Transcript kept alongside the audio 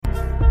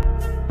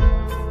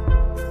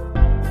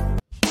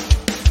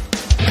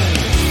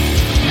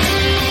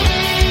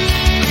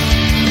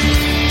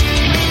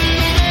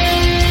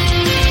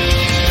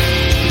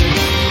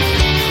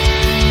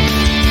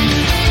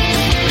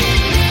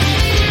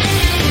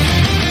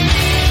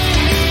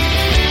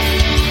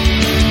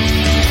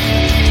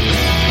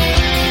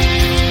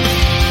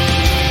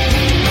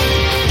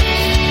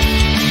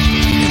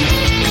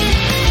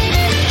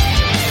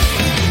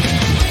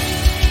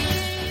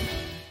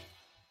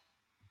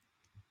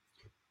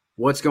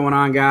What's going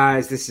on,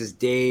 guys? This is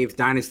Dave,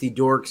 Dynasty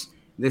Dorks.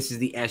 This is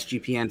the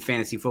SGPN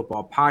Fantasy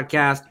Football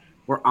Podcast.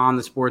 We're on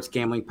the Sports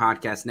Gambling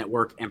Podcast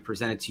Network and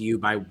presented to you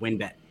by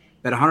WynnBET.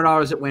 Bet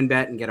 $100 at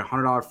WynnBET and get a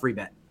 $100 free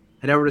bet.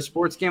 Head over to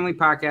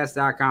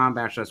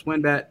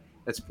sportsgamblingpodcast.com/WynnBET.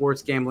 That's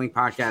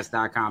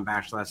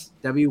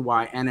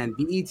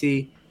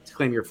sportsgamblingpodcast.com/WYNNBET to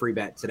claim your free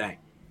bet today.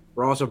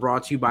 We're also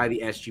brought to you by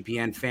the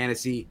SGPN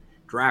Fantasy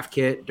Draft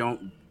Kit.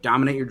 Don't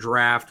dominate your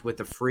draft with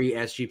the free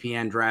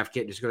SGPN draft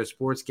kit. Just go to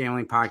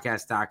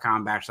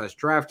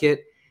sportsgamblingpodcast.com/draft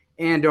kit.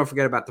 And don't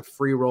forget about the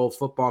free roll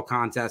football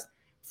contest.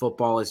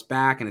 Football is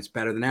back and it's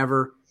better than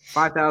ever.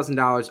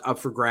 $5,000 up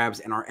for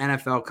grabs in our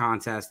NFL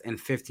contest and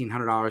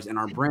 $1,500 in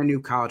our brand new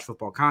college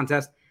football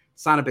contest.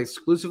 Sign up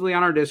exclusively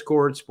on our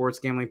Discord,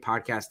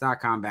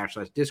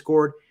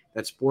 sportsgamblingpodcast.com/Discord.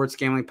 That's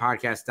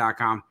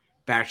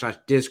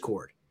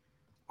sportsgamblingpodcast.com/Discord.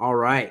 All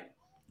right.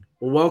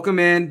 Well, welcome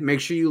in. Make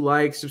sure you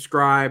like,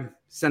 subscribe,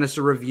 send us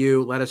a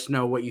review. Let us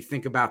know what you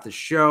think about the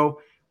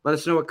show. Let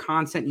us know what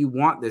content you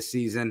want this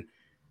season.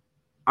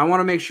 I want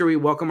to make sure we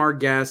welcome our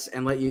guests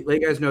and let you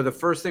guys know the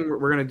first thing we're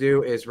going to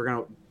do is we're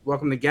going to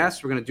welcome the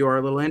guests. We're going to do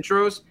our little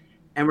intros,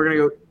 and we're going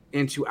to go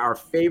into our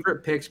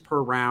favorite picks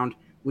per round.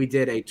 I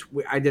did a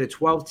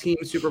 12-team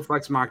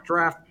Superflex mock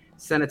draft,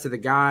 sent it to the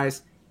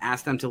guys,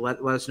 asked them to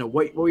let us know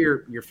what were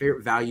your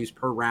favorite values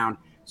per round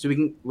so we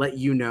can let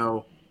you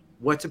know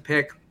what to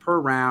pick per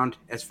round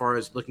as far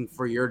as looking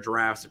for your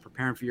drafts and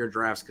preparing for your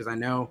drafts, because I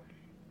know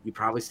you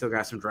probably still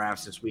got some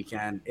drafts this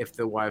weekend if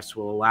the wives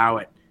will allow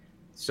it.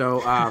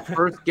 So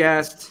first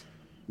guest,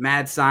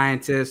 mad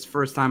scientist,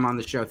 first time on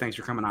the show. Thanks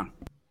for coming on.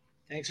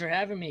 Thanks for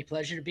having me.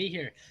 Pleasure to be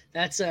here.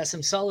 That's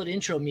some solid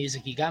intro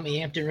music. You got me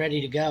amped and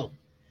ready to go.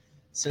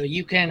 So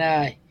you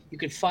can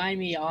find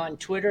me on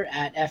Twitter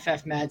at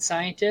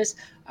ffmadscientist.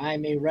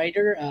 I'm a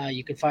writer.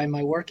 You can find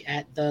my work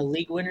at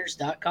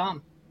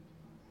theleaguewinners.com.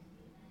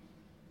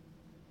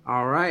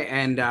 All right,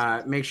 and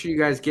make sure you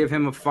guys give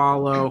him a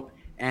follow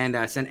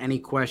and send any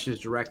questions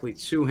directly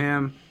to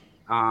him.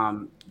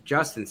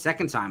 Justin,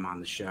 second time on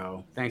the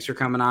show. Thanks for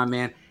coming on,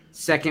 man.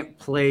 Second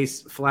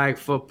place flag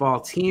football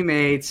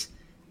teammates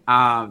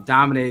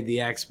dominated the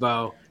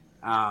Expo.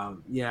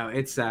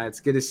 It's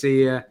good to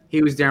see you.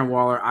 He was Darren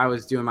Waller. I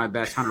was doing my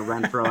best Hunter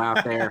Renfro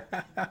out there.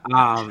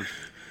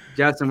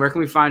 Justin, where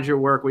can we find your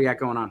work? What do you got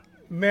going on?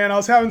 Man, I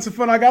was having some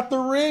fun. I got the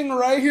ring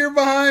right here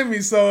behind me.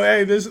 So,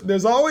 hey,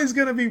 there's always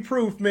going to be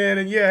proof, man.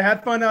 And, yeah,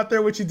 had fun out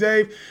there with you,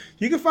 Dave.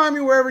 You can find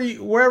me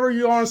wherever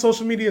you are on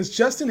social media. It's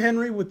Justin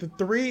Henry with the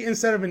 3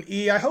 instead of an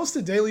E. I host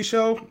a daily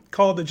show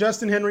called The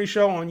Justin Henry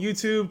Show on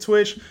YouTube,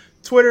 Twitch,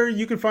 Twitter.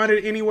 You can find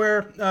it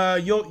anywhere.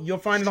 You'll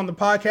find it on the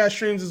podcast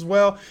streams as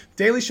well.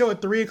 Daily show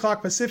at 3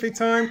 o'clock Pacific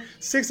time,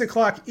 6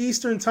 o'clock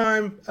Eastern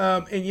time.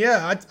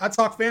 I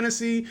talk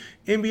fantasy,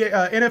 NBA,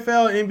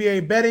 NFL,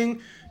 NBA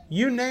betting.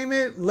 You name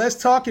it, let's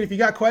talk it. If you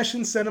got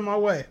questions, send them my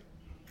way.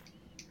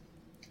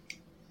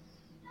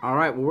 All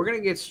right, well, we're going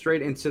to get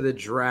straight into the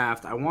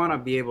draft. I want to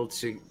be able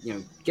to,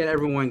 get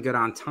everyone good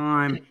on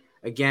time.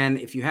 Again,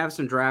 if you have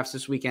some drafts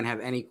this weekend,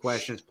 have any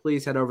questions,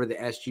 please head over to the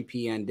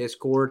SGPN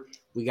Discord.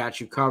 We got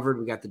you covered.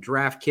 We got the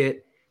draft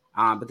kit.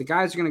 But the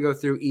guys are going to go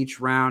through each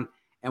round,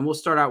 and we'll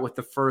start out with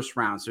the first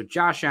round. So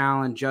Josh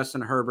Allen,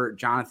 Justin Herbert,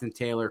 Jonathan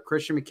Taylor,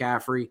 Christian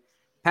McCaffrey,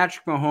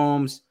 Patrick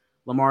Mahomes,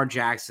 Lamar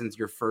Jackson's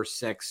your first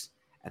 6.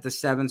 At the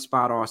 7th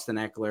spot, Austin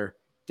Eckler,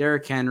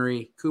 Derrick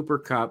Henry, Cooper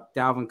Kupp,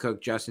 Dalvin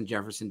Cook, Justin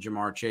Jefferson,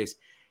 Jamar Chase.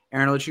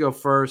 Aaron, I'll let you go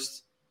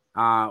first.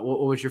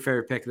 What was your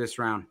favorite pick this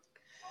round?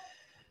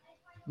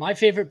 My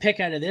favorite pick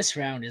out of this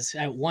round is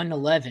at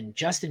 111.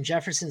 Justin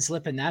Jefferson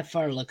slipping that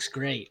far looks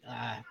great.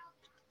 I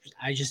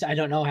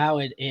don't know how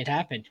it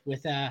happened.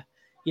 With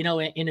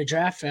in a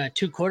draft,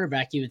 2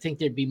 quarterback, you would think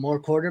there'd be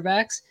more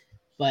quarterbacks,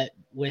 but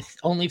with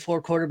only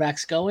 4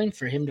 quarterbacks going,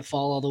 for him to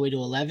fall all the way to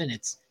 11,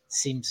 it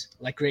seems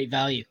like great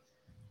value.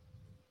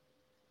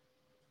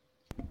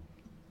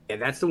 Yeah,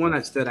 that's the one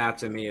that stood out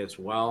to me as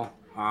well.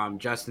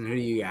 Justin, who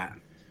do you got?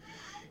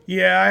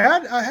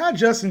 Yeah, I had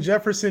Justin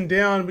Jefferson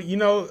down, but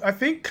I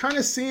think kind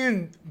of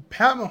seeing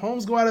Pat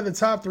Mahomes go out of the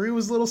top 3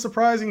 was a little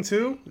surprising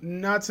too.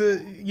 Not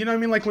to,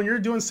 like when you're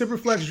doing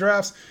Superflex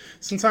drafts,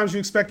 sometimes you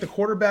expect the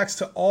quarterbacks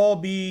to all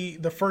be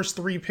the first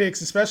 3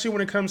 picks, especially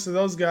when it comes to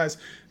those guys.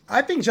 I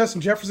think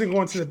Justin Jefferson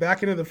going to the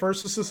back end of the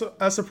first was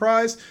a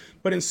surprise,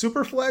 but in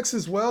Superflex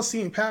as well,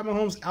 seeing Pat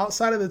Mahomes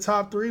outside of the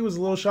top 3 was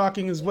a little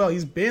shocking as well.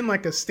 He's been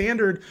like a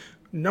standard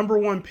number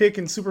 1 pick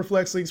in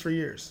Superflex leagues for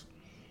years.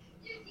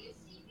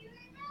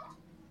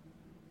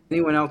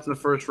 Anyone else in the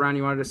first round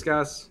you want to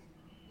discuss?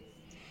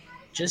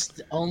 Just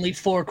only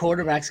 4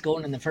 quarterbacks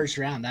going in the first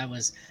round. That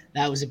was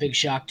a big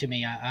shock to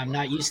me. I'm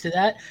not used to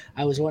that.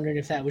 I was wondering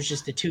if that was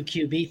just a 2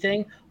 QB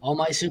thing. All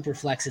my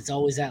Superflex, it's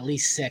always at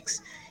least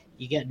 6.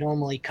 You get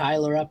normally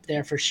Kyler up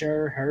there for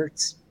sure,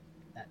 Hurts.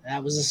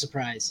 That was a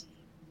surprise.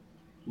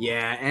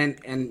 Yeah, and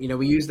I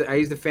use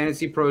the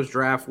Fantasy Pros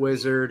Draft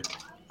Wizard,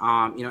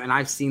 and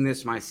I've seen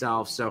this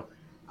myself. So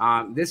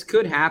this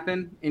could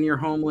happen in your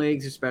home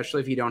leagues, especially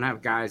if you don't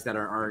have guys that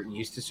are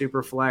used to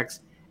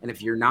Superflex. And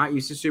if you're not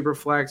used to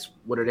Superflex,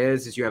 what it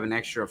is you have an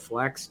extra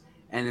flex,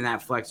 And in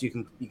that flex, you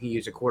can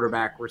use a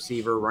quarterback,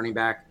 receiver, running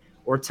back,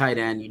 or tight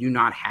end. You do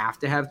not have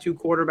to have 2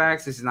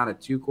 quarterbacks. This is not a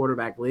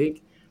 2-quarterback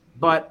league,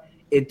 but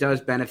it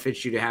does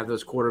benefit you to have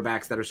those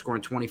quarterbacks that are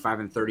scoring 25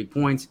 and 30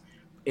 points.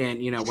 And,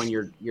 when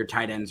your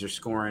tight ends are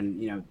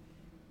scoring,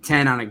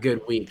 10 on a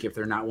good week if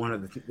they're not one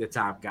of the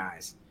top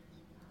guys.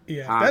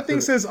 Yeah, that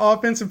thing says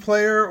offensive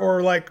player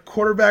or like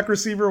quarterback,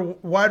 receiver,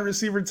 wide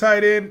receiver,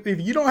 tight end.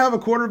 If you don't have a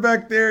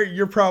quarterback there,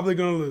 you're probably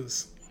going to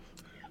lose.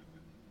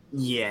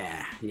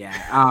 Yeah.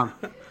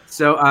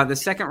 So the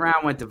second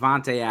round went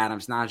Devontae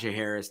Adams, Najee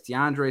Harris,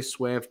 DeAndre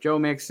Swift, Joe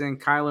Mixon,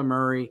 Kyler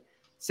Murray,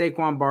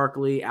 Saquon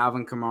Barkley,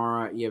 Alvin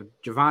Kamara. You have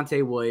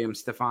Javonte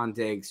Williams, Stephon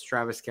Diggs,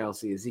 Travis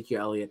Kelce,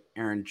 Ezekiel Elliott,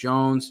 Aaron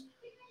Jones.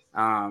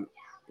 Aaron,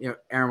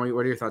 what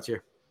are your thoughts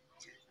here?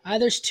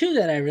 There's 2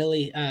 that I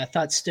really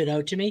thought stood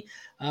out to me.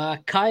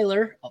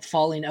 Kyler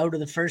falling out of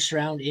the first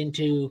round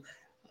into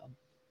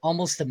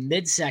almost the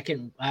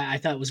mid-second, I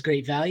thought was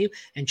great value.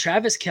 And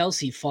Travis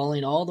Kelce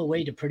falling all the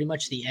way to pretty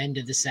much the end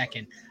of the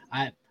second.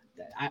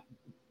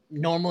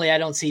 Normally I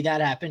don't see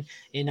that happen.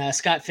 In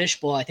Scott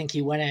Fishbowl, I think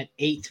he went at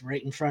 8th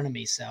right in front of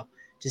me. So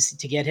just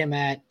to get him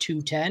at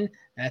 210,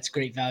 that's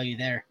great value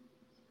there.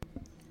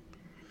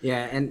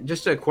 Yeah, and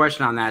just a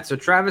question on that. So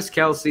Travis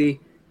Kelce,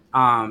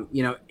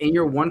 in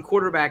your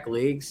 1-quarterback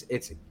leagues,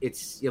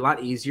 it's a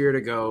lot easier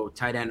to go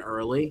tight end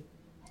early.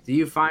 Do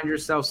you find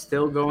yourself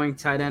still going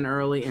tight end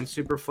early in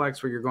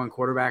Superflex where you're going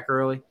quarterback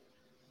early?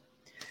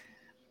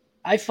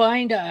 I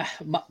find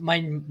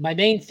my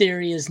main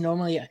theory is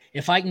normally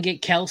if I can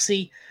get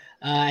Kelce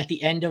at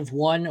the end of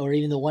 1 or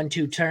even the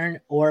 1-2 turn,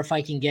 or if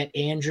I can get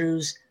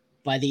Andrews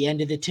by the end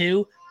of the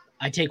 2,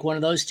 I take one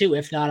of those 2.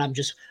 If not,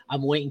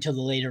 I'm waiting till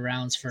the later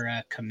rounds for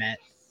a Komet.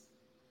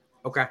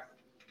 Okay.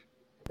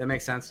 That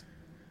makes sense.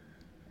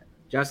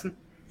 Justin?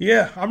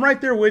 Yeah, I'm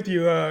right there with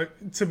you.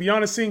 To be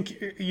honest,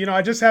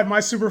 I just had my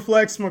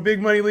Superflex, my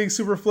big money league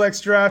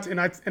Superflex draft, and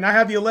I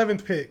had the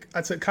 11th pick.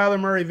 I took Kyler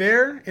Murray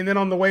there, and then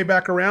on the way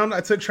back around,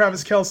 I took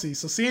Travis Kelce.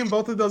 So seeing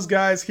both of those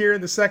guys here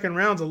in the second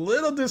round is a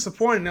little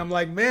disappointing. I'm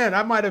like, man,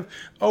 I might have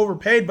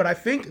overpaid, but I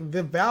think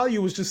the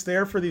value was just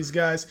there for these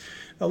guys.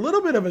 A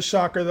little bit of a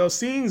shocker, though,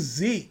 seeing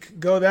Zeke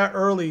go that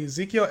early.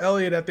 Ezekiel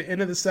Elliott at the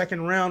end of the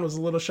second round was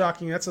a little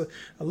shocking. That's a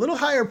little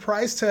higher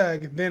price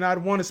tag than I'd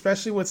want,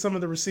 especially with some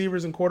of the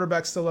receivers and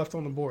quarterbacks still left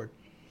on the board.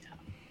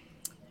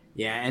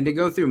 Yeah, and to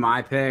go through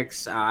my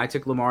picks, I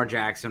took Lamar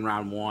Jackson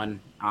round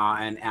 1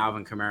 and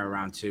Alvin Kamara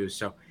round 2.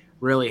 So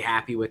really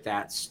happy with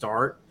that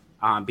start.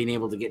 Being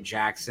able to get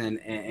Jackson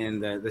in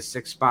the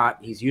 6th spot.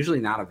 He's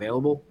usually not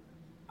available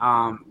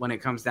when it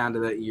comes down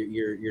to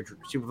your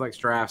Superflex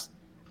drafts.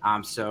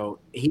 So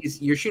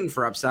you're shooting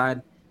for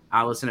upside.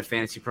 I listened to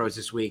Fantasy Pros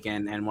this week,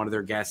 and one of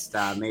their guests,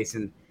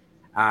 Mason,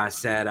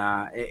 said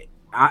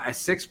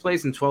 6th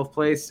place and 12th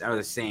place are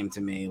the same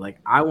to me. Like,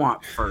 I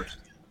want first,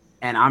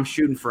 and I'm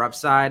shooting for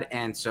upside.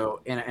 And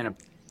so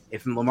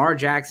if Lamar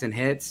Jackson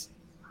hits,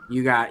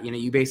 you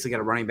basically got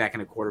a running back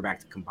and a quarterback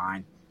to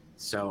combine.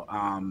 So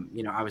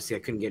obviously I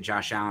couldn't get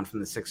Josh Allen from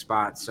the 6th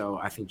spot, so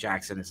I think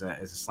Jackson is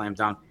a slam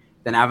dunk.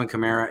 Then Alvin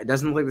Kamara. It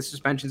doesn't look like the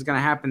suspension is going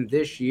to happen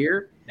this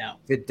year. No.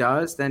 If it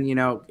does, then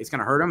it's going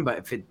to hurt him. But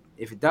if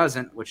it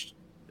doesn't, which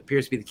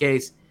appears to be the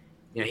case,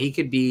 he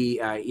could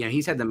be.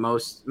 He's had the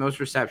most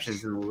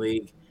receptions in the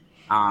league.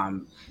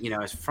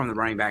 As from the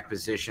running back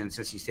position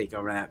since he's taken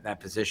over that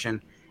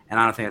position, and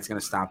I don't think that's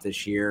going to stop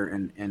this year.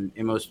 And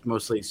in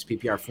most leagues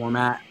PPR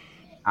format,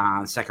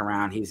 second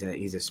round, he's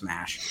a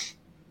smash.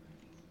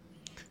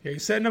 Yeah, you're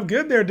setting up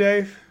good there,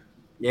 Dave.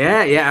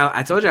 Yeah.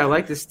 I told you I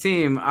like this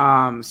team.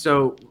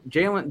 So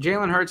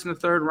Jalen Hurts in the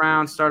 3rd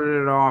round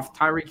started it off.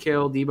 Tyreek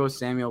Hill, Deebo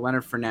Samuel,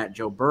 Leonard Fournette,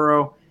 Joe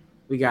Burrow.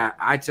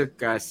 I took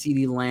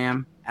CeeDee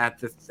Lamb at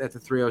the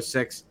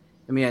 306.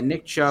 Then we had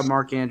Nick Chubb,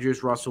 Mark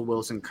Andrews, Russell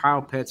Wilson,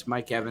 Kyle Pitts,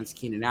 Mike Evans,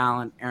 Keenan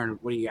Allen. Aaron,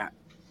 what do you got?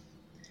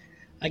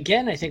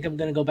 Again, I think I'm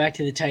going to go back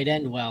to the tight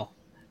end. Well,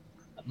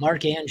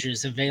 Mark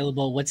Andrews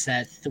available. What's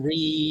that?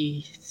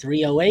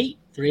 308,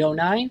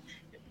 309.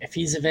 If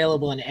he's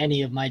available in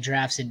any of my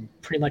drafts in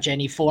pretty much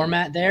any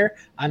format there,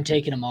 I'm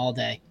taking him all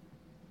day.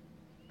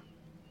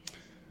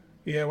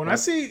 Yeah, when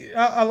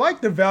I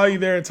like the value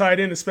there at tight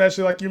end,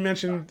 especially like you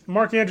mentioned,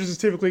 Mark Andrews is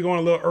typically going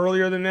a little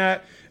earlier than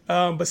that.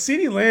 But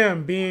CeeDee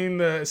Lamb being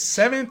the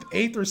 7th,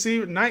 8th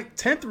receiver, 9th,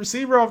 10th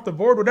receiver off the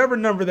board, whatever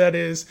number that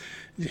is,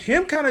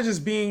 him kind of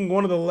just being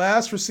one of the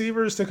last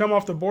receivers to come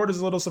off the board is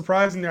a little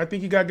surprising there. I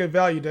think you got good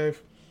value,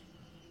 Dave.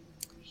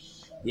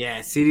 Yeah,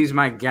 CeeDee's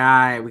my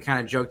guy. We kind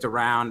of joked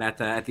around at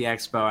the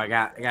expo. I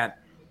got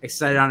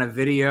excited on a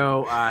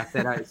video that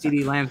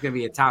CeeDee Lamb's going to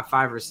be a top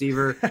 5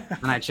 receiver.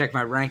 When I checked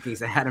my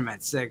rankings, I had him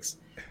at 6.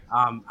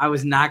 I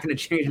was not going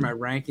to change my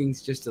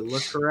rankings just to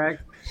look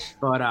correct,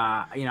 but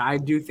I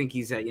do think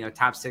he's a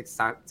top 6,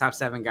 top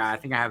 7 guy. I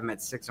think I have him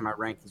at 6 on my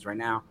rankings right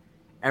now.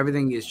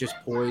 Everything is just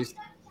poised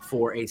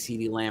for a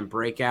CeeDee Lamb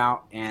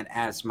breakout, and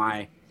as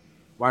my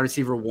wide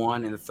receiver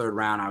 1 in the 3rd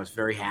round, I was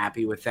very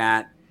happy with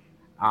that.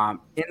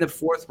 In the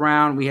 4th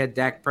round, we had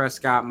Dak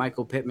Prescott,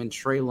 Michael Pittman,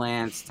 Trey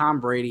Lance,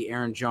 Tom Brady,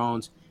 Aaron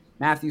Jones,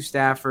 Matthew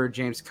Stafford,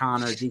 James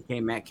Conner,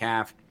 DK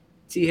Metcalf,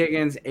 T.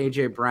 Higgins,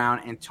 A.J. Brown,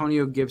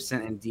 Antonio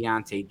Gibson, and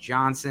Deontay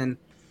Johnson.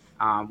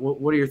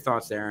 What are your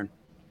thoughts, Aaron?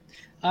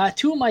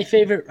 Two of my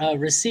favorite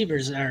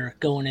receivers are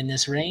going in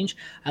this range.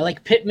 I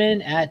like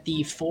Pittman at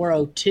the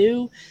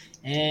 402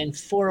 and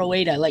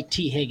 408. I like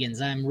T.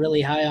 Higgins. I'm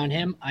really high on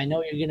him. I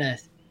know you're going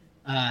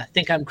to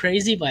think I'm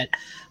crazy, but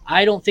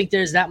I don't think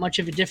there's that much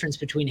of a difference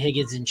between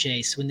Higgins and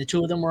Chase. When the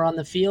two of them were on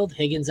the field,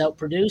 Higgins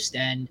outproduced,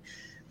 and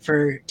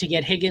to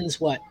get Higgins,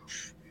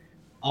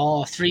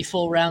 3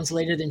 full rounds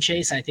later than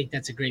Chase, I think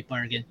that's a great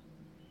bargain.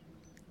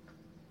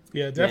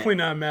 Yeah, definitely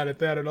not mad at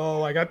that at all.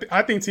 Like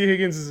I think T.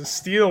 Higgins is a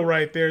steal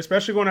right there,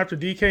 especially going after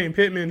DK and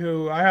Pittman,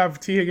 who I have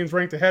T. Higgins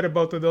ranked ahead of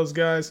both of those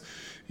guys.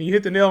 And you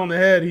hit the nail on the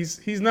head.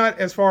 He's not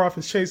as far off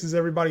as Chase as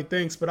everybody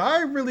thinks, but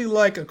I really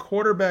like a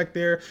quarterback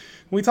there.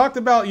 We talked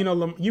about,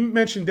 you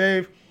mentioned,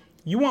 Dave,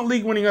 you want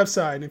league-winning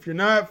upside. And if you're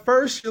not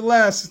first, you're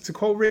last, to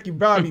quote Ricky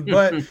Bobby.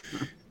 But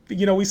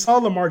we saw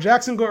Lamar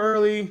Jackson go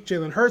early,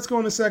 Jalen Hurts go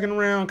in the second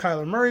round,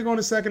 Kyler Murray go in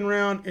the second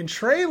round, and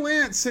Trey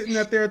Lance sitting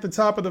up there at the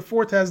top of the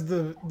fourth has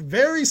the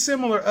very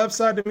similar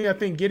upside to me. I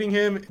think getting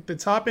him at the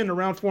top end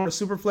around 4 in a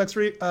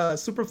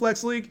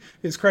Superflex league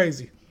is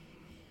crazy.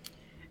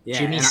 Yeah,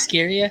 Jimmy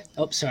scare you?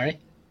 Oh, sorry.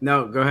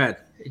 No, go ahead.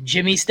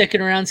 Jimmy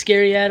sticking around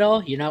scare you at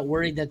all? You're not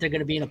worried that they're going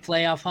to be in a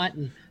playoff hunt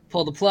and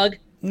pull the plug?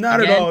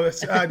 Not again?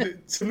 At all.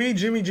 To me,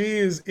 Jimmy G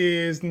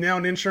is now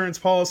an insurance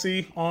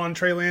policy on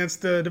Trey Lance.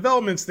 The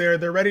development's there.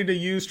 They're ready to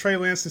use Trey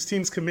Lance. This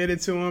team's committed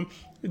to him.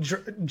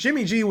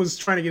 Jimmy G was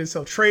trying to get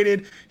himself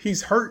traded.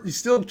 He's hurt. He's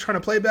still trying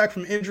to play back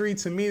from injury.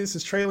 To me, this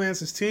is Trey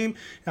Lance's team.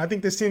 And I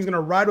think this team's going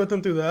to ride with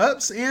him through the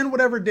ups and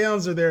whatever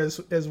downs are there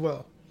as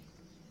well.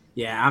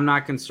 Yeah, I'm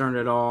not concerned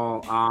at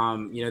all.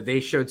 They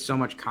showed so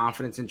much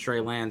confidence in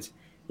Trey Lance.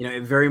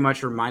 It very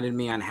much reminded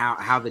me on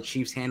how the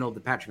Chiefs handled the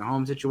Patrick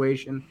Mahomes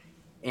situation.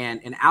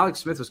 And Alex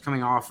Smith was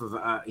coming off of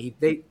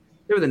they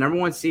were the number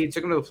 1 seed,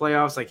 took him to the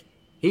playoffs. Like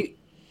he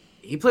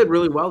played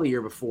really well the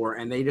year before,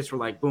 and they just were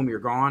like, boom, you're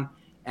gone.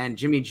 And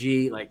Jimmy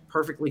G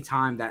perfectly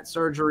timed that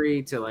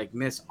surgery to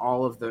miss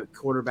all of the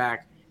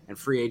quarterback and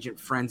free agent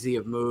frenzy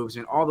of moves,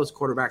 and all those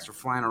quarterbacks were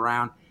flying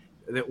around.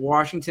 That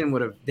Washington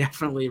would have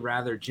definitely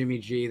rather Jimmy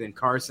G than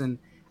Carson,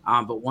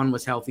 but one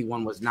was healthy,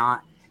 one was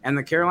not. And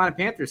the Carolina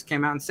Panthers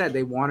came out and said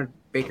they wanted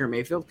Baker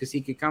Mayfield because he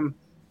could come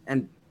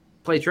and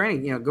play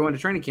training, go into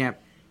training camp.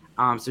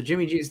 So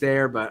Jimmy G's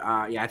there, but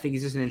I think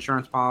he's just an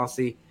insurance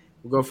policy.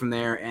 We'll go from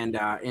there, and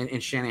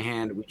in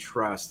Shanahan we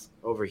trust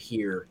over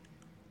here.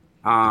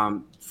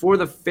 For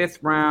the 5th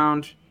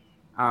round,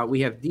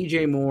 we have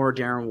DJ Moore,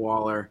 Darren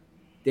Waller,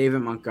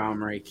 David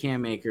Montgomery,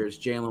 Cam Akers,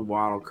 Jalen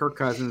Waddle, Kirk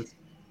Cousins,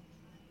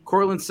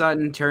 Cortland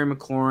Sutton, Terry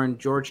McLaurin,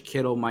 George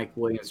Kittle, Mike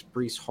Williams,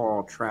 Breece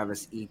Hall,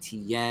 Travis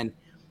Etienne.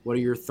 What are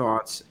your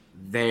thoughts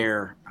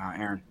there,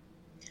 Aaron?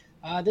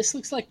 This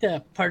looks like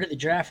the part of the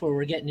draft where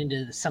we're getting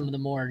into some of the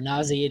more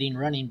nauseating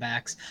running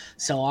backs.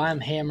 So I'm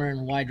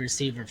hammering wide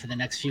receiver for the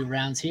next few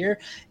rounds here.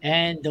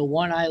 And the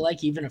one I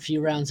like even a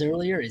few rounds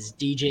earlier is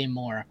DJ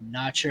Moore. I'm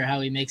not sure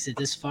how he makes it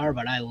this far,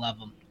 but I love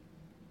him.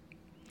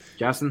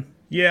 Justin?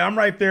 Yeah, I'm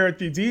right there at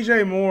the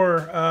DJ Moore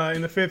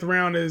in the 5th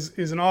round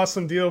is an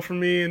awesome deal for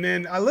me. And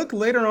then I look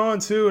later on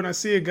too, and I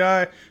see a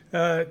guy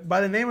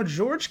by the name of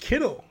George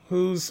Kittle,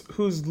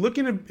 who's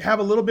looking to have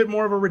a little bit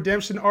more of a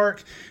redemption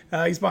arc.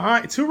 He's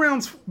 2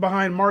 rounds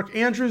behind Mark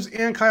Andrews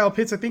and Kyle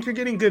Pitts. I think you're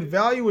getting good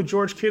value with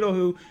George Kittle,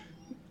 who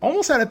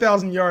almost had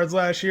 1,000 yards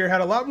last year,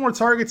 had a lot more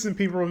targets than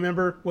people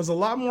remember, was a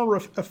lot more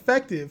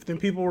effective than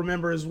people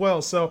remember as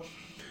well. So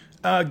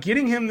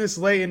getting him this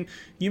late, and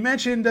you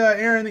mentioned,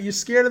 Aaron, that you're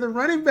scared of the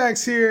running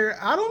backs here.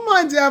 I don't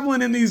mind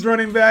dabbling in these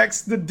running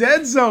backs. The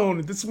dead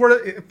zone, this is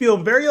where I feel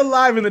very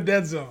alive in the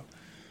dead zone.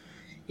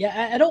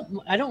 Yeah,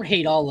 I don't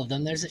hate all of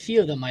them. There's a few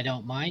of them I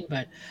don't mind,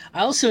 but I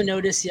also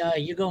noticed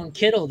you're going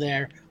Kittle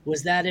there.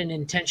 Was that an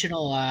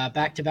intentional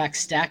back-to-back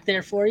stack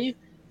there for you?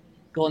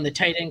 Going the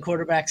tight end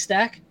quarterback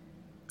stack?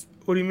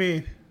 What do you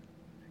mean?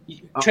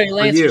 Trey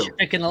Lance was your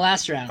pick in the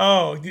last round.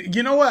 Oh,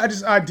 you know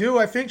what? I do.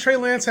 I think Trey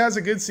Lance has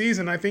a good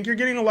season. I think you're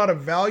getting a lot of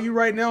value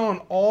right now on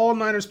all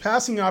Niners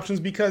passing options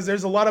because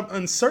there's a lot of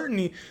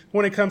uncertainty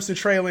when it comes to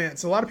Trey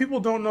Lance. A lot of people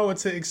don't know what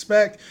to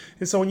expect.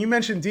 And so when you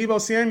mentioned Deebo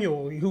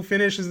Samuel, who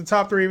finished as the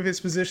top 3 of his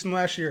position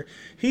last year,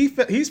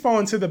 he's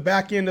fallen to the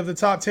back end of the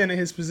top 10 of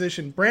his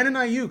position. Brandon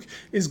Ayuk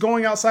is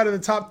going outside of the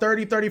top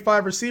 30,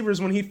 35 receivers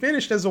when he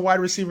finished as a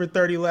wide receiver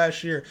 30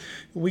 last year.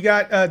 We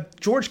got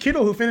George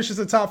Kittle, who finishes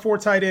the top 4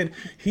 tight end.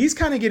 He's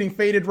kind of getting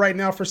faded right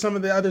now for some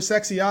of the other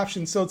sexy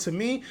options. So to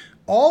me,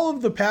 all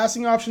of the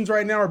passing options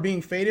right now are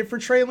being faded for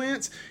Trey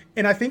Lance.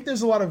 And I think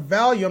there's a lot of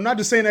value. I'm not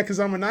just saying that because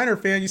I'm a Niner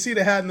fan. You see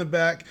the hat in the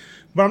back.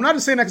 But I'm not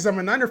just saying that because I'm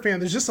a Niner fan.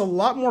 There's just a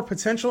lot more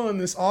potential in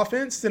this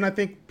offense than I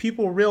think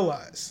people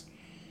realize.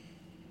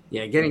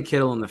 Yeah, getting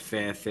Kittle in the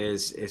 5th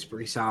is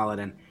pretty solid.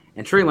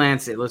 And Trey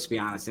Lance, let's be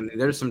honest, I mean,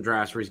 there's some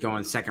drafts where he's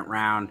going 2nd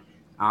round.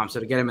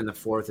 So to get him in the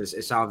 4th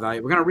is solid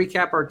value. We're going to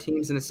recap our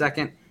teams in a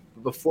second.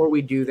 But before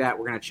we do that,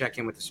 we're going to check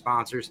in with the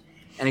sponsors.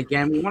 And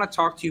again, we want to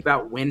talk to you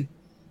about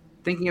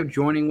thinking of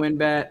joining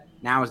WynnBET.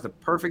 Now is the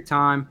perfect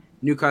time.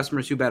 New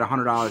customers who bet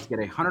 $100 get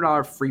a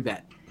 $100 free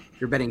bet.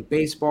 you're betting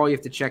baseball, you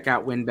have to check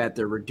out WynnBET.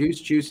 Their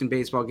reduced juice in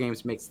baseball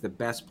games makes it the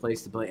best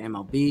place to play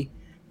MLB.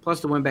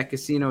 Plus, the WynnBET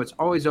Casino, it's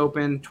always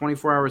open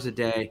 24 hours a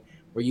day,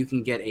 where you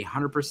can get a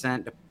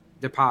 100%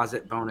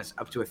 deposit bonus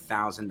up to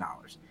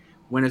 $1,000.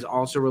 Wynn has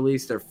also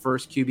released their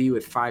first QB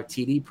with 5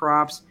 TD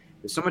props.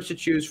 There's so much to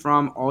choose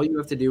from. All you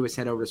have to do is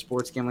head over to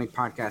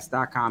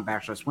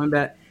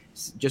sportsgamblingpodcast.com/WynnBET,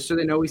 just so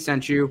they know we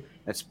sent you.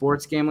 That's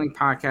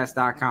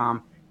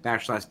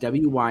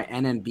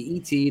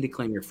sportsgamblingpodcast.com/WYNNBET to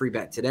claim your free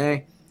bet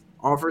today.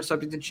 Offer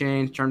subject to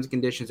change. Terms and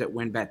conditions at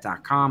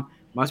wynnbet.com.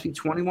 Must be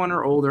 21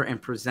 or older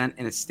and present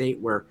in a state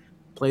where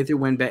playthrough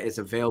WynnBET is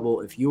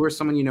available. If you or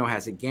someone you know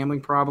has a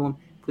gambling problem,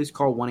 please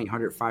call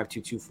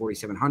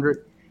 1-800-522-4700.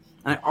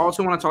 And I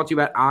also want to talk to you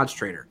about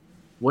OddsTrader.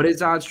 What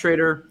is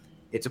OddsTrader?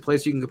 It's a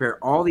place you can compare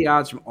all the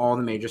odds from all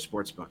the major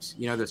sports books.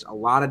 You know, there's a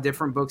lot of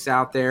different books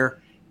out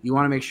there. You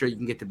want to make sure you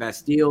can get the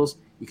best deals.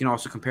 You can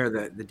also compare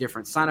the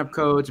different sign-up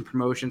codes and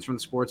promotions from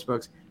the sports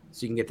books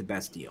so you can get the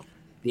best deal.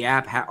 The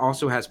app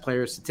also has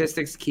player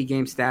statistics, key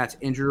game stats,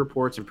 injury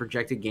reports, and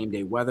projected game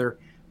day weather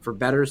for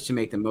bettors to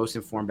make the most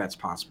informed bets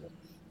possible.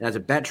 It has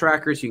a bet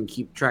tracker so you can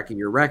keep track of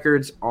your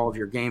records, all of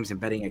your games, and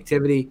betting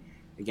activity.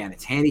 Again,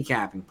 it's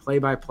handicapping,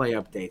 play-by-play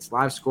updates,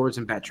 live scores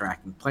and bet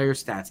tracking, player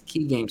stats,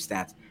 key game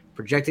stats,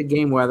 projected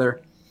game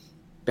weather.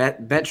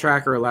 Bet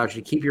tracker allows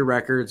you to keep your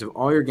records of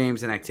all your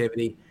games and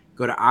activity.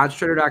 Go to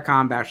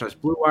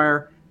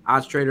oddstrader.com/BlueWire.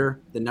 OddsTrader,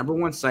 the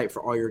 #1 site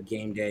for all your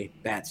game day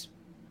bets.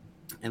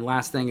 And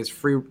last thing is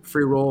free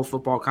roll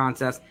football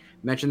contest.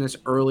 Mentioned this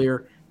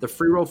earlier. The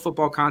free roll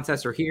football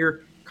contests are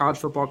here. College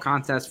football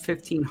contest,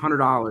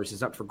 $1,500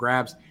 is up for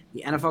grabs.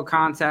 The NFL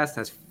contest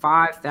has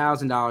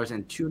 $5,000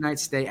 and 2-night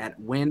stay at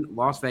Wynn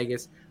Las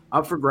Vegas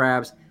up for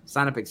grabs.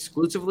 Sign up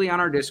exclusively on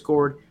our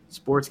Discord,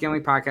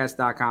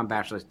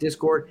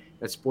 sportsgamblingpodcast.com/Discord.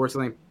 That's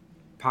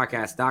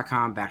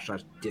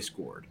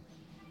sportsgamblingpodcast.com/Discord.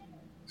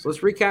 So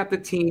let's recap the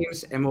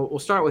teams, and we'll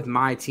start with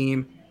my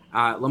team.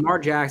 Lamar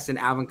Jackson,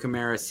 Alvin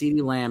Kamara,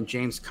 CeeDee Lamb,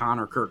 James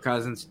Conner, Kirk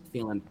Cousins.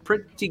 Feeling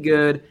pretty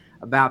good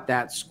about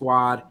that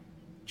squad.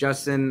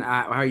 Justin,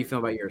 how are you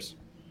feeling about yours?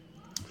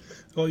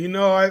 Well, you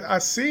know, I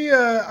see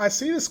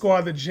the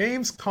squad, the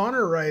James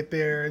Conner right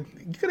there.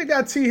 You could have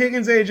got T.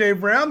 Higgins, A.J.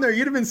 Brown there.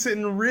 You'd have been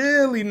sitting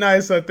really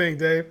nice, I think,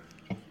 Dave.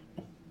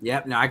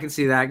 Yep, no, I can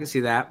see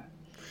that.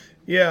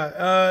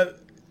 Yeah.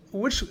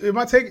 Which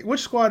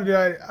squad did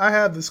I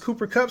have? This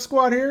Cooper Kupp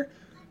squad here?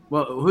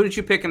 Well, who did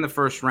you pick in the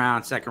first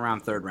round, second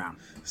round, third round?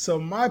 So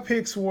my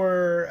picks in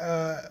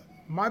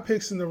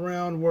the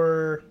round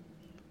were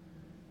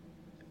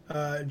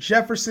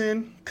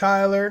Jefferson,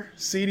 Kyler,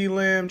 CeeDee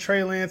Lamb,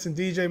 Trey Lance, and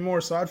DJ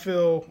Moore.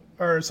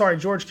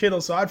 George Kittle.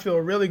 So I'd feel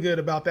really good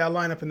about that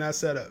lineup and that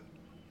setup.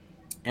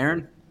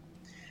 Aaron?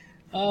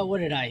 What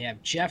did I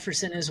have?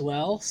 Jefferson as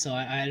well. So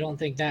I don't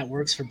think that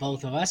works for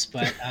both of us.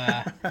 But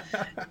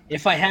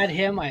if I had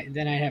him,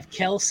 then I'd have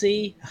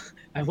Kelsey.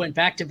 I went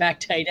back-to-back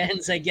tight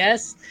ends, I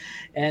guess.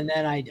 And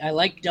then I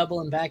like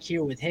doubling back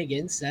here with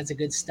Higgins. That's a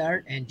good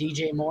start. And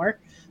DJ Moore.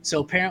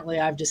 So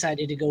apparently I've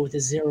decided to go with a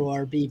 0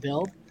 RB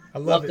build. I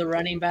love the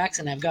running backs,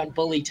 and I've gone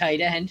bully tight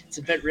end. It's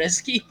a bit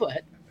risky,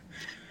 but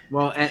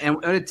well, and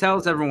what it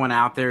tells everyone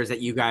out there is that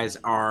you guys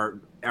are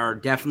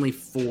definitely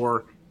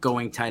for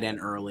going tight end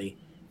early.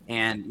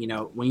 And you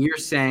know, when you're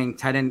saying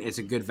tight end is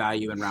a good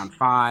value in round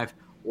 5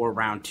 or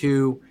round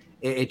 2,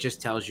 it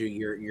just tells you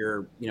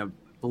your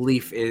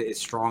belief is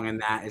strong in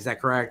that. Is that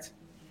correct?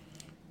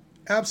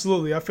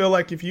 Absolutely. I feel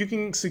like if you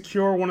can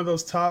secure one of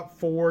those top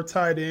 4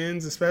 tight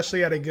ends,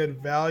 especially at a good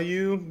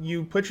value,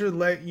 you put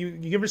you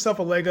give yourself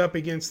a leg up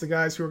against the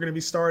guys who are going to be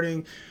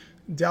starting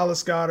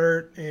Dallas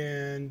Goedert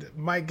and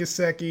Mike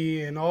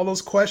Gesicki and all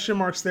those question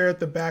marks there at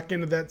the back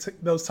end of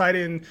those tight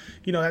end,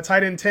 that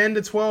tight end 10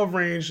 to 12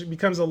 range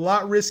becomes a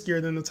lot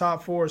riskier than the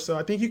top 4. So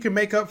I think you can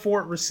make up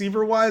for it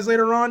receiver wise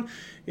later on.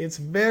 It's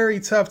very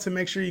tough to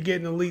make sure you get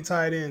an elite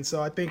tight end.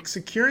 So I think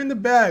securing the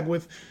bag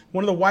with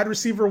one of the wide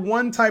receiver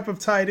 1 type of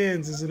tight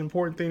ends is an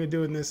important thing to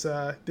do in this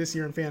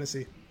year in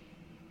fantasy.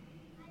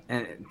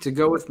 And to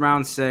go with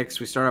round 6,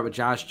 we start out with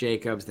Josh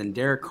Jacobs, then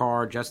Derek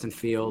Carr, Justin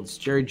Fields,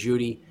 Jerry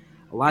Jeudy,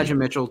 Elijah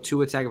Mitchell,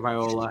 Tua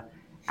Tagovailoa,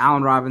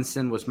 Allen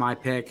Robinson was my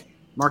pick,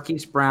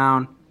 Marquise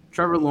Brown,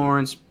 Trevor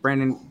Lawrence,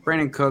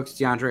 Brandon Cooks,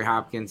 DeAndre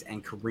Hopkins,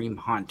 and Kareem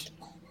Hunt.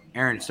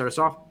 Aaron, start us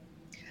off.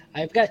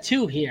 I've got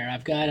 2 here.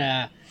 I've got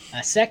a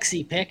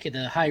sexy pick.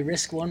 The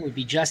high-risk one would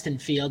be Justin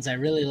Fields. I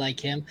really like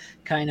him.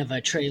 Kind of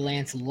a Trey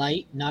Lance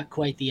light, not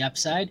quite the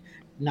upside,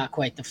 not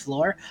quite the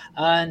floor.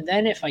 And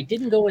then if I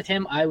didn't go with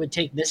him, I would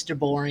take Mr.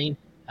 Boring,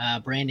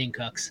 Brandon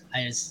Cooks.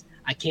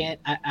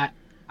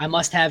 I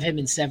must have him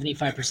in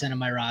 75% of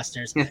my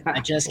rosters.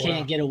 I just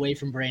can't get away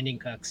from Brandon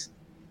Cooks.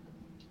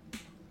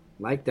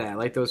 Like that. I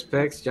like those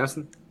picks.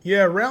 Justin?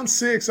 Yeah, round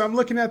 6, I'm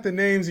looking at the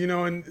names,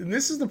 and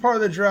this is the part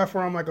of the draft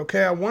where I'm like,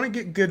 okay, I want to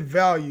get good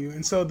value.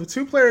 And so the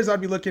 2 players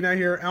I'd be looking at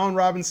here, Allen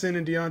Robinson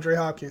and DeAndre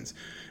Hopkins.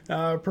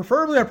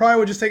 Preferably, I probably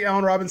would just take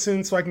Allen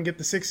Robinson so I can get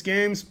the 6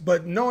 games.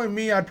 But knowing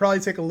me, I'd probably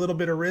take a little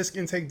bit of risk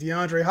and take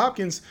DeAndre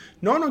Hopkins,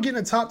 knowing I'm getting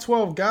a top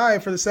 12 guy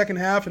for the second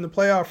half in the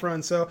playoff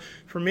run. So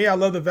for me, I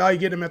love the value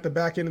getting him at the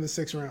back end of the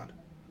 6th round.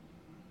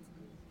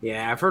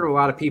 Yeah, I've heard a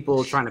lot of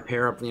people trying to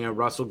pair up,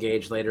 Russell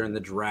Gage later in the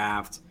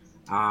draft,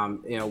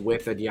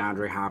 with a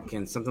DeAndre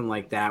Hopkins, something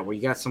like that, where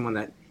you got someone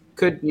that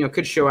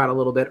could show out a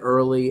little bit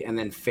early and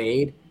then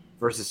fade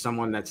versus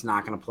someone that's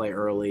not going to play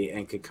early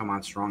and could come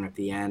on strong at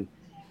the end.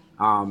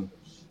 Um,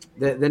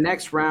 the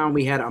next round,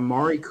 we had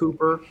Amari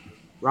Cooper,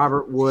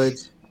 Robert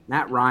Woods,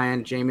 Matt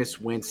Ryan,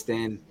 Jameis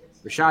Winston,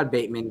 Rashad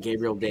Bateman,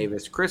 Gabriel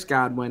Davis, Chris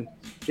Godwin,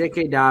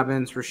 J.K.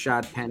 Dobbins,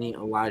 Rashad Penny,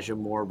 Elijah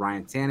Moore,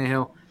 Ryan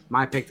Tannehill.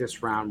 My pick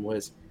this round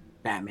was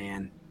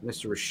Batman,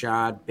 Mr.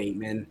 Rashad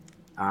Bateman.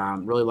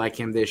 Really like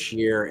him this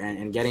year,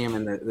 and getting him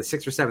in the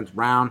 6th or 7th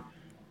round.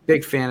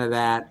 Big fan of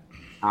that.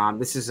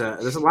 There's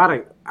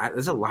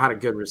a lot of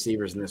good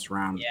receivers in this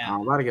round. Yeah. A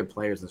lot of good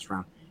players in this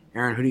round.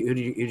 Aaron, who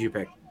did you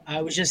pick? I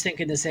was just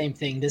thinking the same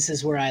thing. This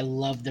is where I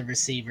love the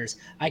receivers.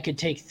 I could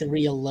take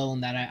 3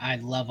 alone that I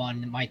love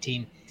on my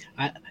team.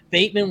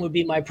 Bateman would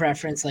be my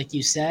preference, like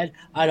you said.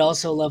 I'd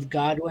also love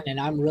Godwin, and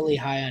I'm really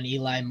high on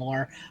Eli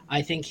Moore.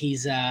 I think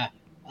he's a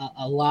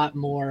lot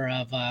more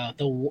of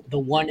the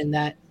one in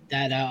that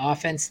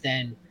offense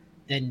than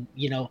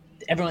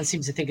everyone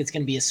seems to think it's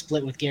going to be a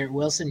split with Garrett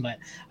Wilson, but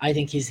I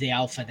think he's the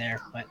alpha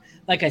there. But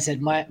like I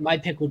said, my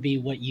pick would be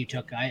what you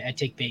took. I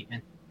take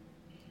Bateman.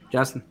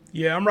 Justin?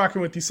 Yeah, I'm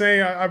rocking with you.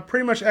 Saying I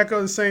pretty much echo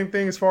the same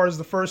thing as far as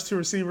the first 2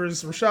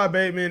 receivers. Rashad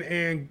Bateman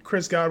and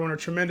Chris Godwin are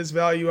tremendous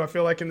value, I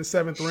feel like, in the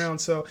 7th round.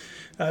 So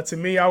to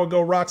me, I would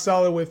go rock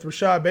solid with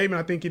Rashad Bateman.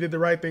 I think he did the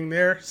right thing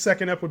there.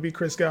 Second up would be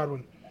Chris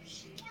Godwin.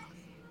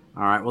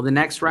 All right. Well, the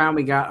next round,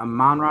 we got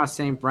Amon-Ra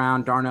St.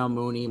 Brown, Darnell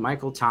Mooney,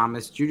 Michael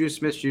Thomas, Juju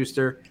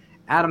Smith-Schuster,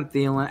 Adam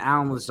Thielen,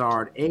 Alan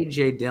Lazard,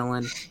 A.J.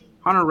 Dillon,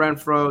 Hunter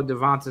Renfrow,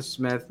 Devonta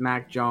Smith,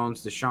 Mac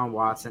Jones, Deshaun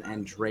Watson,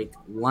 and Drake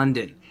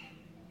London.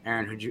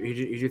 Aaron, who do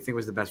you think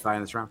was the best value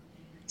in this round?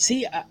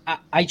 See,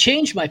 I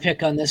changed my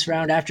pick on this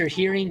round after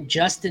hearing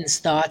Justin's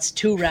thoughts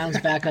 2 rounds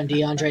back on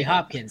DeAndre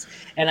Hopkins,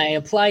 and I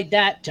applied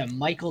that to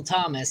Michael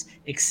Thomas,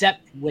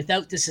 except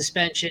without the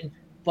suspension,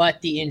 but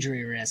the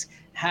injury risk.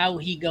 How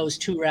he goes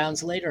 2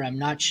 rounds later, I'm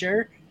not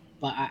sure,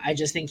 but I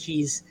just think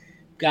he's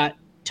got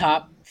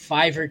top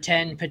 5 or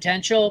 10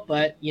 potential,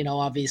 but,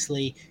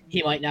 obviously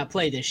he might not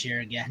play this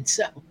year again.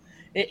 So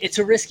it's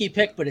a risky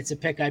pick, but it's a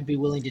pick I'd be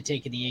willing to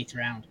take in the 8th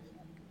round.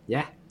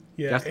 Yeah.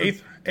 Yeah,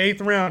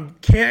 eighth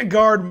round. Can't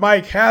guard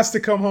Mike, has to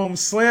come home.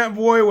 Slant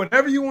boy,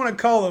 whatever you want to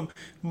call him.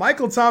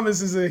 Michael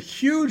Thomas is a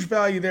huge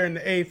value there in the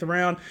 8th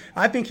round.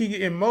 I think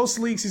in most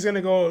leagues he's going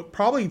to go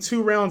probably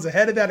 2 rounds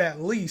ahead of that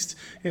at least.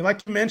 And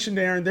like you mentioned,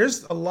 Aaron,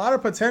 there's a lot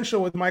of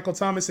potential with Michael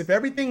Thomas. If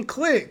everything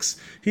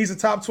clicks, he's a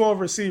top 12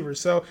 receiver.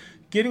 So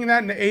getting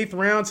that in the 8th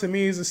round to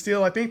me is a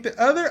steal. I think the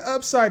other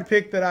upside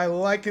pick that I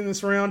like in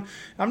this round,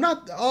 I'm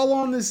not all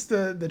on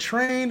the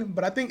train,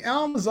 but I think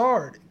Alan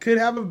Lazard could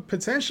have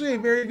potentially a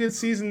very good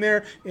season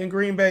there in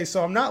Green Bay.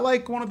 So I'm not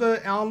like one of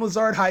the Alan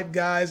Lazard hype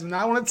guys. I'm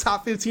not one of the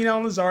top 15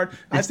 Alan Lazard.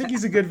 I just think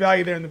he's a good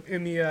value there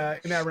in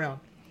that round.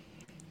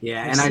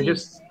 Yeah, and I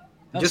just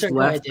sorry,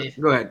 left.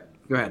 Go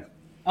ahead.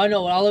 Oh,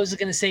 no, all I was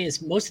going to say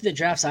is most of the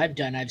drafts I've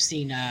done, I've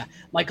seen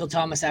Michael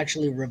Thomas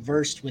actually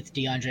reversed with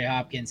DeAndre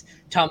Hopkins.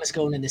 Thomas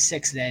going in the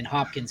 6th, then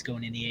Hopkins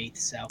going in the 8th.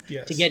 So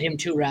yes, to get him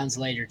 2 rounds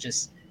later,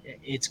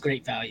 it's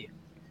great value.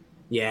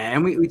 Yeah,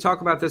 and we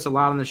talk about this a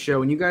lot on the show.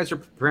 When you guys are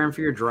preparing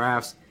for your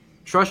drafts,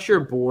 trust your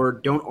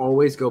board. Don't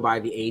always go by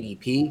the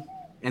ADP.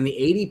 And the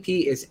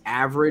ADP is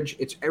average.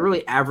 It's a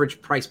really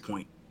average price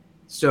point.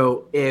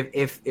 So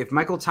if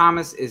Michael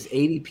Thomas is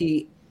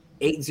ADP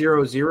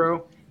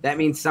 800, that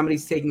means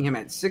somebody's taking him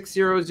at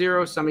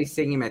 600, somebody's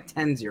taking him at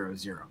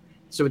 1000.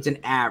 So it's an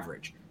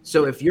average.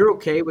 So if you're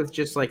okay with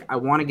just like, I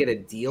want to get a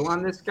deal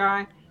on this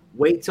guy,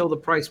 wait till the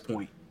price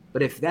point.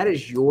 But if that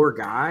is your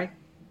guy,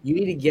 you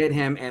need to get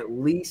him at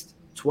least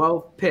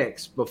 12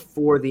 picks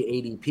before the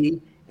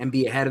ADP and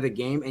be ahead of the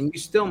game, and you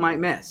still might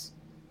miss.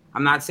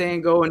 I'm not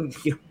saying go and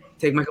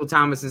take Michael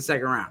Thomas in the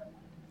 2nd round.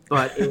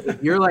 But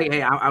if you're like,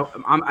 hey,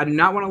 I do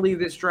not want to leave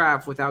this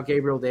draft without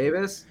Gabriel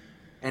Davis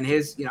and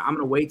his, I'm going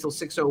to wait till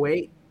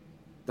 608.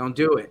 Don't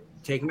do it.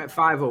 Take him at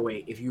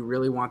 508 if you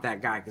really want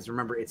that guy, because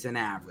remember, it's an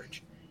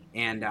average.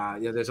 And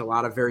there's a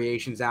lot of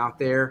variations out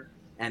there.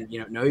 And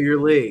know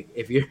your league.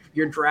 If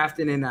you're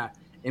drafting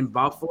in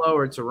Buffalo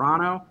or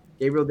Toronto,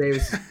 Gabriel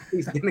Davis,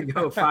 he's going to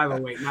go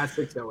 508, not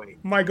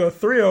 608. Might go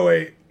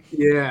 308.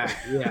 Yeah.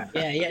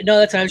 No,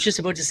 that's what I was just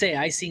about to say.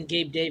 I seen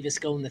Gabe Davis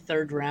go in the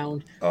 3rd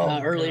round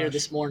earlier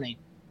this morning.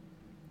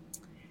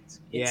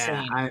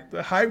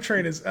 The hype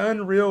train is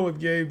unreal with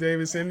Gabe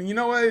Davis, and you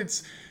know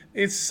what?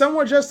 It's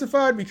somewhat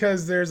justified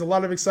because there's a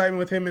lot of excitement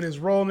with him in his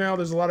role now.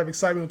 There's a lot of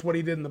excitement with what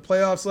he did in the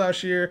playoffs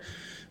last year.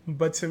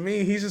 But to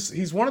me,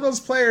 he's one of those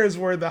players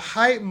where the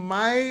hype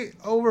might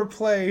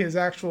overplay his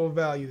actual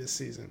value this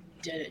season.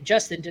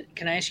 Justin,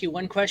 can I ask you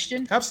one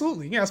question?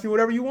 Absolutely. You can ask me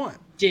whatever you want.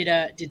 Did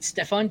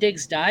Stephon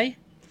Diggs die?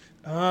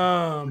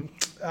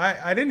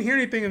 I didn't hear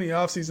anything in the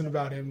offseason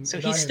about him. So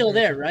he's still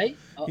there, right?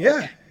 Yeah.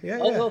 Okay. Yeah.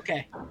 Oh,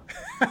 okay.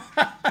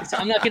 So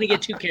I'm not going to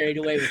get too carried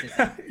away with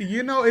it.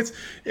 You know,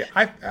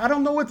 I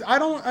don't know I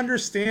don't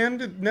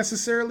understand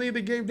necessarily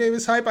the Gabe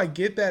Davis hype. I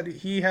get that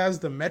he has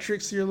the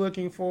metrics you're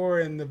looking for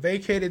and the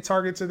vacated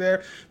targets are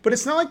there, but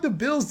it's not like the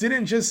Bills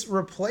didn't just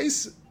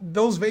replace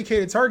those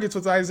vacated targets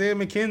with Isaiah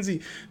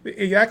McKenzie.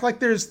 You act like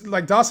there's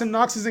like Dawson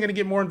Knox isn't going to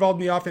get more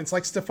involved in the offense.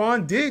 Like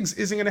Stephon Diggs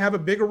isn't going to have a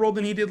bigger role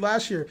than he did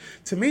last year.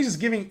 To me, just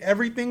giving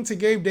everything to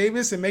Gabe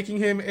Davis and making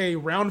him a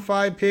round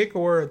 5 pick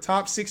or a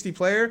top 60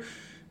 player,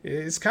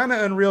 it's kind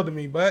of unreal to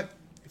me. But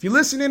if you're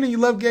listening and you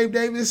love Gabe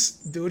Davis,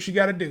 do what you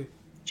got to do.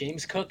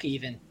 James Cook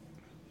even.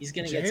 He's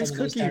going to get some of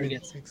those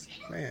targets.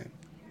 Man.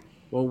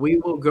 Well, we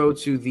will go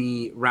to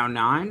the round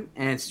 9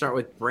 and start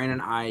with Brandon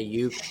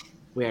Ayuk.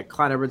 We had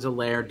Clyde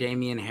Edwards-Helaire,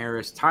 Damian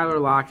Harris, Tyler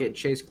Lockett,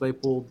 Chase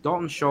Claypool,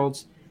 Dalton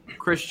Schultz,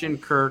 Christian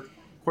Kirk,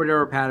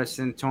 Cordero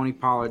Patterson, Tony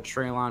Pollard,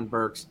 Treylon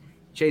Burks,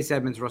 Chase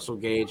Edmonds, Russell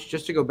Gage.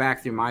 Just to go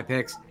back through my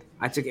picks,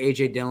 I took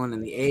A.J. Dillon in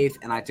the 8th,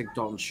 and I took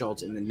Dalton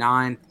Schultz in the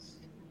 9th.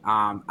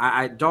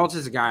 Dalton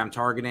is a guy I'm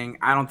targeting.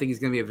 I don't think he's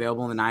going to be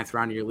available in the 9th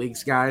round of your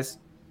leagues, guys.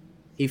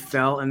 He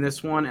fell in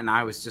this one, and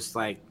I was just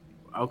like,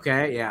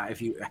 okay, yeah,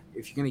 if you're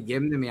going to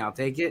give him to me, I'll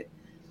take it.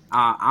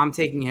 I'm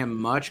taking him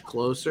much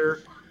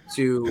closer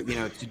to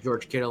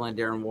George Kittle and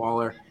Darren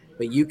Waller,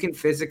 but you can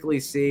physically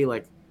see your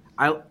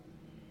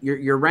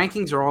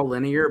rankings are all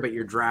linear, but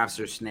your drafts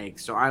are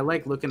snakes. So I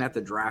like looking at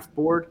the draft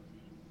board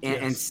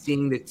and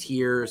seeing the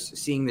tiers,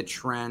 seeing the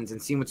trends,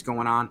 and seeing what's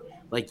going on.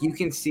 Like you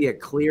can see a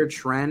clear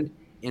trend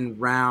in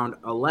round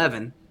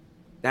 11.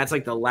 That's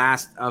like the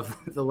last of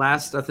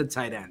the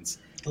tight ends.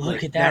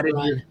 Look at that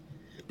run.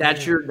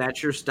 That's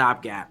your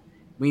stopgap.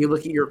 When you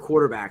look at your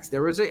quarterbacks,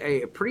 there was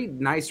a pretty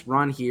nice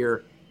run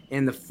here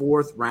in the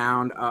 4th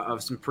round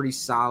of some pretty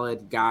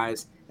solid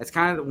guys. That's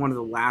kind of one of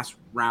the last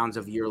rounds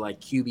of your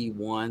like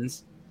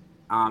QB1s.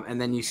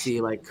 And then you see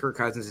like Kirk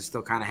Cousins is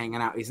still kind of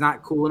hanging out. He's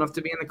not cool enough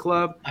to be in the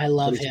club. I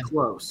love him.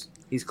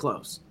 He's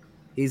close.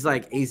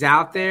 He's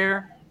out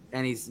there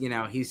and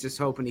he's just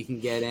hoping he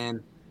can get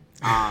in.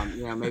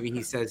 Maybe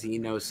he says he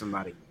knows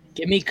somebody.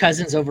 Give me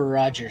Cousins over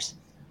Rodgers.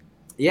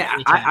 Yeah,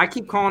 I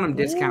keep calling him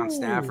discount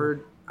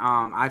Stafford.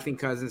 I think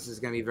Cousins is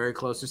going to be very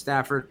close to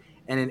Stafford,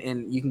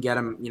 and you can get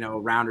him, a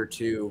round or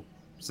 2,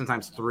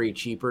 sometimes 3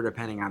 cheaper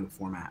depending on the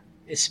format.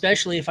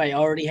 Especially if I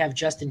already have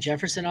Justin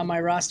Jefferson on my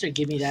roster,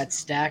 give me that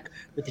stack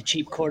with the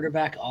cheap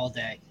quarterback all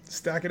day.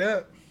 Stack it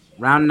up.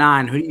 Round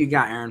 9, who do you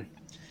got, Aaron?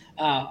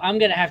 I'm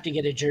going to have to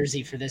get a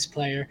jersey for this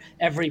player.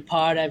 Every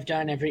pod I've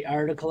done, every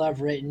article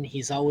I've written,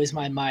 he's always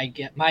my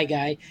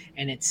guy,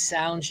 and it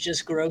sounds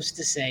just gross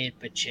to say it,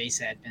 but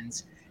Chase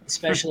Edmonds.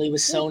 Especially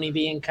with Sony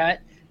being cut,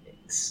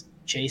 it's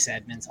Chase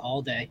Edmonds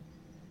all day.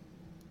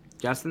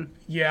 Justin?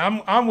 Yeah,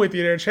 I'm with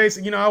you there, Chase.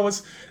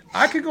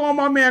 I could go on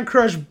my man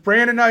crush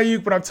Brandon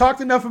Ayuk, but I've talked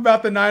enough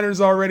about the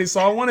Niners already, so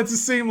I wanted to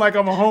seem like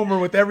I'm a homer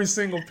with every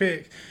single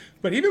pick.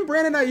 But even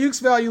Brandon Ayuk's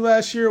value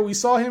last year, we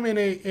saw him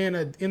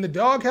in the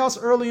doghouse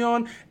early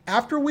on.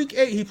 After week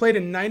 8, he played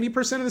in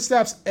 90% of the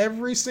snaps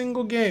every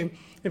single game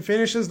and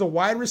finishes the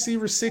wide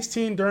receiver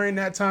 16 during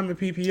that time in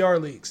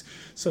PPR leagues.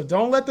 So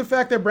don't let the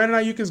fact that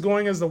Brandon Ayuk is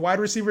going as the wide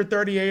receiver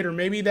 38 or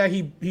maybe that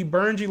he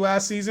burned you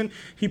last season.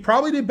 He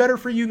probably did better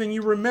for you than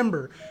you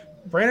remember.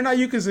 Brandon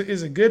Ayuk is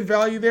a good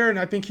value there, and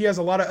I think he has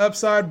a lot of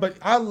upside. But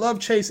I love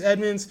Chase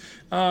Edmonds.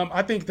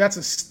 I think that's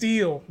a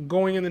steal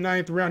going in the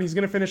 9th round. He's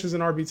going to finish as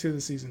an RB2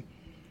 this season.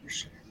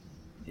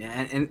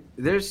 Yeah, and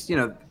there's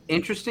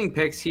interesting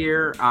picks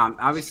here.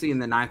 Obviously, in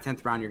the 9th,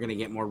 10th round, you're going to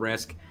get more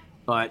risk.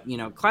 But,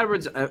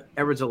 Clyde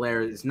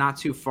Edwards-Helaire is not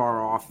too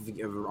far off of an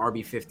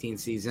RB15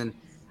 season.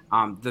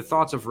 The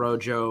thoughts of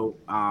Rojo,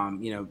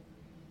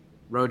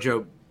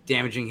 Rojo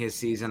damaging his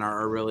season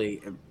are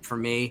really, for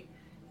me,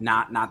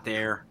 not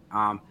there.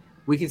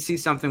 We can see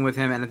something with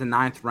him. And at the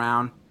 9th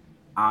round,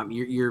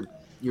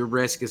 your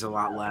risk is a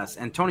lot less.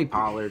 And Tony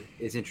Pollard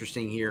is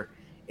interesting here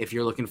if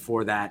you're looking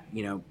for that,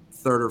 3rd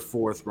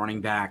or 4th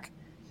running back.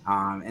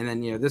 And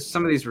then,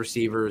 some of these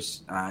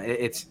receivers,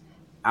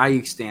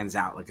 Ayuk stands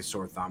out like a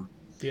sore thumb.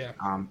 Yeah.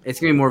 It's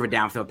going to be more of a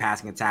downfield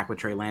passing attack with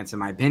Trey Lance, in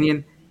my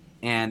opinion,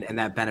 and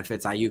that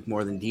benefits Ayuk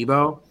more than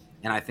Debo.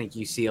 And I think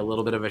you see a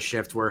little bit of a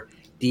shift where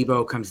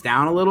Debo comes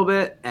down a little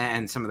bit,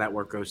 and some of that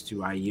work goes to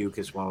Ayuk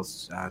as well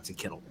as to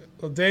Kittle.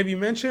 Well, Dave, you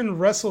mentioned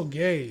Russell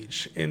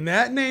Gage, and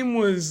that name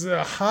was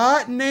a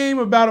hot name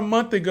about a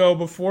month ago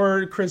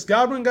before Chris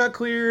Godwin got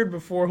cleared,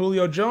 before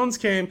Julio Jones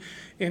came.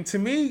 And to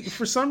me,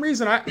 for some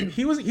reason,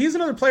 he's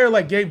another player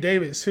like Gabe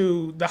Davis,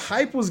 who the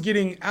hype was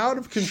getting out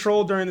of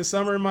control during the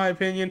summer, in my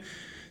opinion.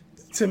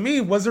 To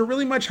me, was there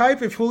really much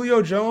hype if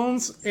Julio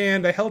Jones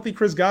and a healthy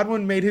Chris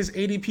Godwin made his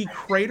ADP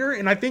crater?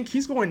 And I think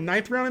he's going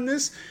 9th round in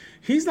this.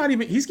 He's going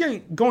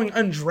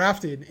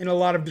undrafted in a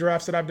lot of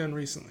drafts that I've done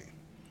recently.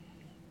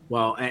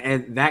 Well,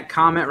 and that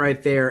comment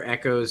right there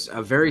echoes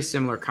a very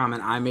similar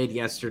comment I made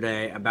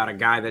yesterday about a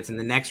guy that's in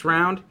the next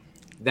round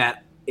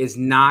that is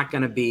not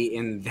going to be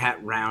in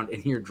that round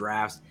in your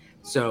drafts.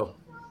 So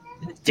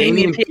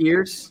Dameon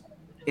Pierce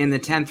in the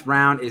 10th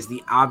round is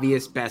the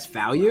obvious best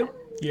value.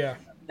 Yeah.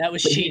 That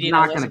was But cheating. he's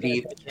not going to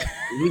be.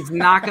 He's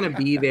not going to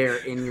be there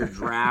in your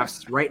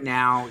drafts right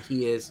now.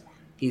 He's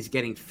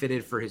getting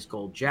fitted for his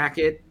gold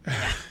jacket.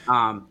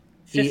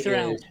 Fifth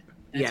round.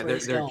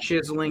 They're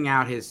chiseling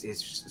out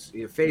his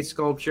face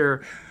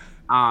sculpture.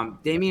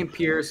 Dameon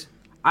Pierce.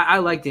 I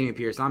like Dameon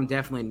Pierce. I'm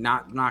definitely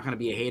not going to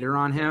be a hater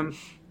on him,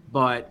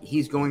 but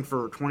he's going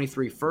for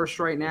 23 first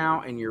right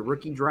now in your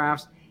rookie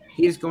drafts.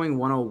 He is going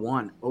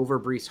 101 over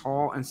Breece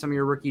Hall in some of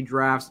your rookie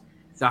drafts.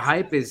 The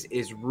hype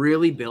is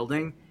really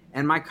building.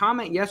 And my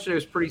comment yesterday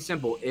was pretty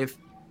simple. If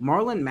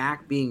Marlon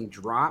Mack being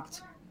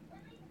dropped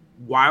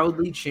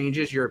wildly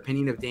changes your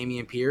opinion of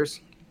Dameon Pierce,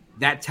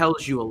 that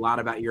tells you a lot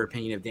about your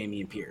opinion of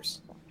Dameon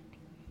Pierce.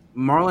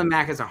 Marlon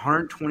Mack has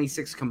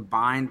 126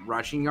 combined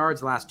rushing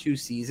yards the last 2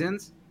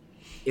 seasons.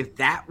 If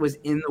that was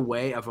in the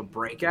way of a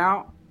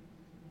breakout,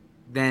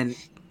 then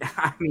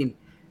I mean,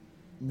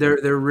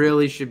 there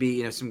really should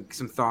be some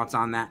thoughts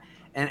on that.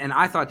 And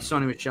I thought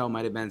Sony Michel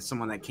might have been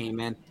someone that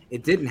came in.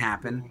 It didn't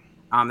happen.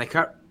 They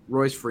cut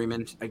Royce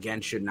Freeman.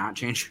 Again, should not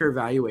change your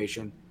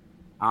evaluation.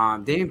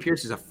 Dameon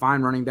Pierce is a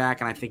fine running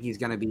back, and I think he's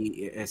going to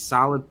be a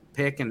solid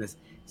pick in the 6th,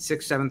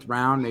 7th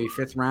round, maybe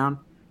 5th round.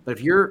 But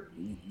if your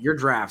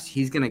drafts,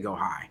 he's going to go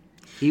high.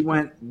 He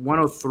went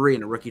 103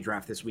 in a rookie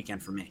draft this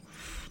weekend for me.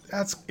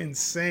 That's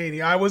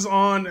insane. I've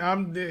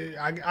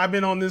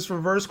been on this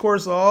reverse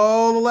course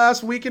all the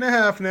last week and a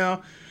half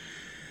now.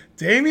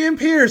 Dameon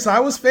Pierce, I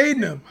was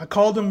fading him. I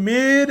called him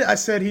mid. I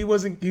said he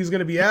was going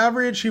to be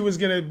average. He was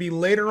going to be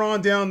later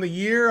on down the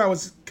year. I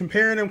was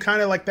comparing him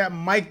kind of like that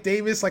Mike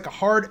Davis, like a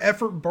hard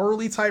effort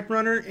Burley type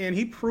runner, and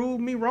he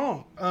proved me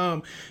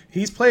wrong.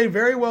 He's played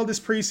very well this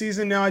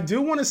preseason. Now I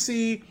do want to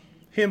see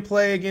him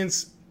play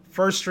against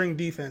first string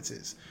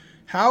defenses.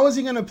 How is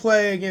he going to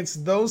play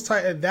against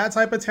that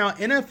type of talent,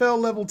 NFL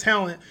level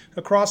talent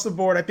across the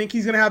board? I think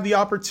he's going to have the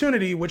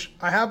opportunity, which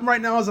I have him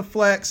right now as a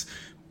flex,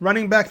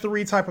 running back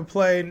 3 type of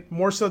play,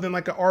 more so than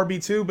like an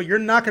RB2, but you're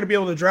not going to be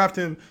able to draft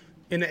him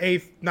in the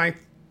 8th, 9th,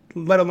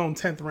 let alone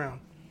 10th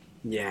round.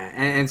 Yeah,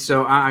 and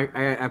so I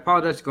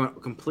apologize for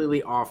going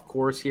completely off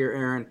course here,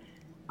 Aaron.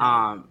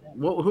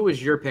 Who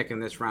was your pick in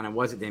this round, and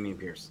was it Dameon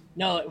Pierce?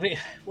 No,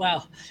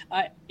 well,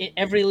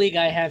 every league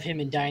I have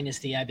him in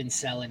Dynasty, I've been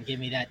selling. Give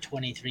me that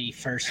 23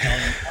 first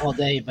all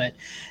day. But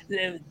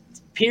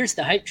Pierce,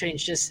 the hype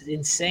train's just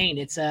insane.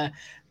 It's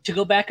to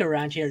go back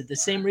around here, the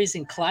same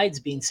reason Clyde's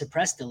being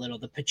suppressed a little.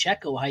 The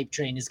Pacheco hype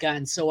train has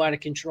gotten so out of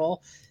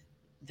control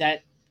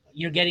that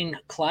you're getting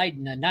Clyde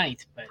in the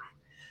 9th.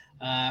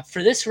 But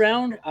for this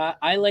round,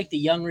 I like the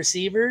young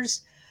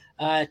receivers.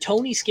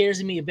 Tony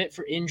scares me a bit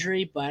for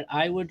injury, but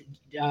I would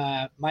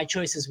my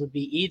choices would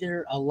be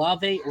either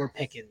Olave or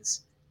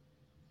Pickens.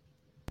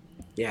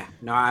 Yeah,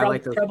 no, I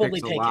like those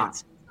picks a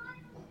lot.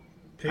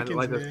 I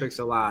like those picks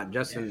a lot.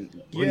 Justin,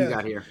 what do you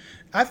got here?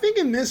 I think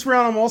in this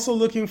round, I'm also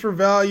looking for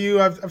value.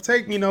 I've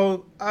taken,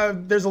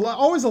 there's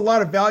always a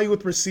lot of value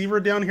with receiver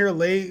down here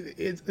late.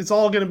 It's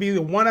all going to be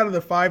the 1 out of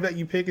the 5 that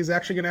you pick is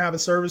actually going to have a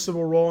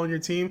serviceable role on your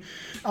team.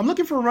 I'm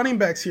looking for running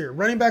backs here,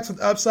 running backs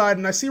with upside,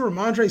 and I see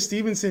Ramondre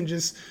Stevenson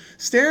just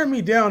staring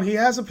me down. He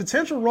has a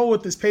potential role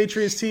with this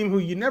Patriots team who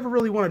you never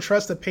really want to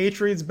trust the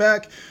Patriots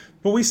back.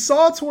 But we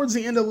saw towards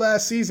the end of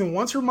last season,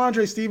 once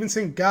Ramondre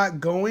Stevenson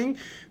got going,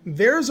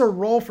 there's a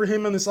role for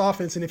him in this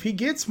offense. And if he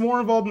gets more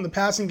involved in the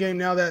passing game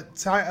now that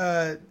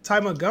Ty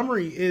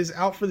Montgomery is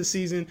out for the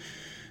season,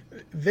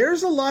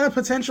 there's a lot of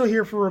potential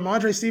here for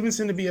Ramondre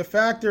Stevenson to be a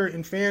factor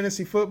in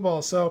fantasy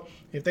football. So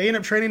if they end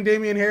up trading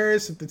Damian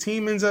Harris, if the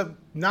team ends up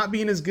not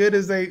being as good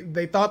as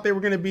they thought they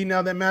were going to be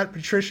now that Matt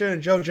Patricia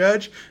and Joe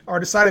Judge are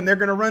deciding they're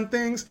going to run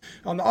things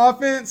on the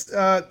offense,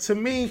 to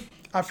me,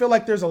 I feel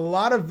like there's a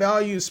lot of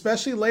value,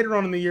 especially later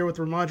on in the year with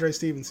Ramondre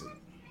Stevenson.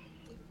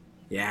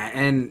 Yeah,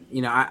 and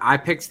I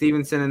picked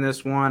Stevenson in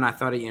this one. I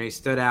thought he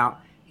stood out.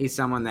 He's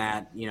someone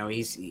that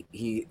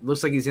he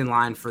looks like he's in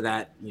line for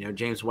that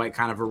James White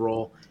kind of a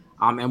role.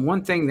 And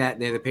one thing that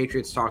the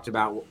Patriots talked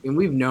about, and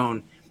we've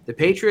known the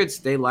Patriots,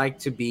 they like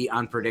to be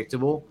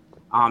unpredictable.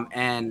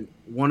 And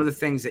one of the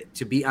things that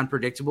to be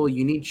unpredictable,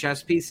 you need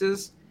chess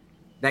pieces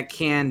that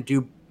can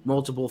do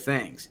multiple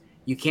things.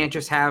 You can't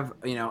just have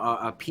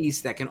a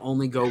piece that can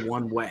only go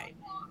one way.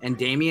 And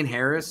Damian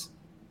Harris,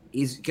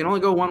 can only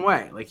go one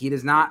way. Like, he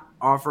does not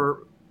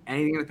offer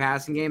anything in the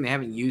passing game. They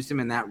haven't used him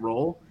in that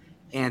role.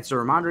 And so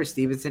Ramondre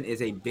Stevenson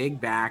is a big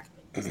back.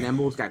 He's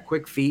nimble. He's got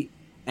quick feet.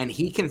 And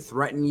he can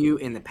threaten you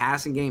in the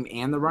passing game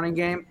and the running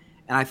game.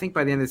 And I think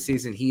by the end of the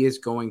season, he's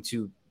going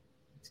to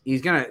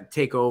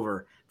take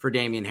over for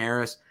Damian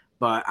Harris.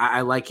 But I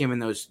like him in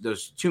those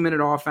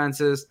 2-minute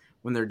offenses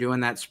when they're doing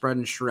that spread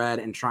and shred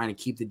and trying to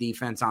keep the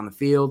defense on the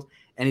field.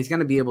 And he's going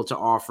to be able to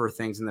offer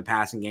things in the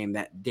passing game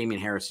that Damian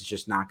Harris is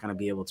just not going to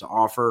be able to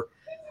offer.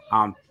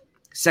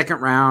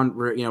 Second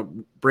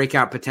round,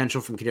 breakout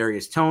potential from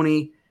Kadarius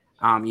Toney.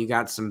 You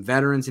got some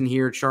veterans in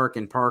here, Chark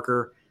and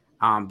Parker.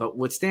 But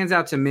what stands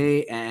out to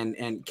me,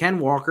 and Ken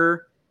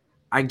Walker,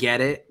 I get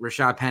it.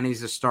 Rashad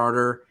Penny's a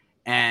starter.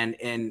 And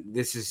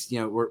this is,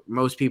 where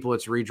most people,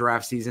 it's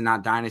redraft season,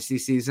 not dynasty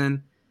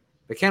season.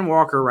 But Ken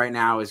Walker right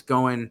now is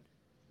going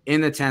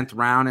in the 10th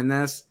round in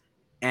this.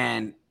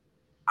 And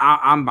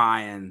I'm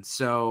buying.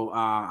 So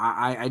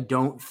I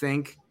don't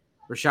think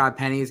Rashad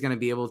Penny is going to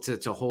be able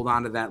to hold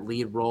on to that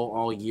lead role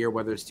all year,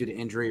 whether it's due to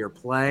injury or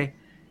play.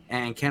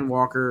 And Ken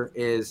Walker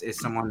is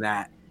someone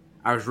that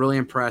I was really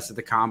impressed at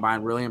the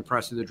combine, really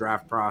impressed with the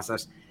draft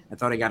process. I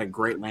thought he got a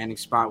great landing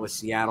spot with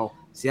Seattle.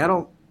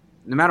 Seattle,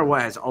 no matter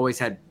what, has always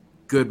had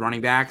good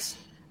running backs.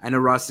 I know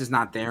Russ is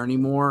not there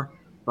anymore,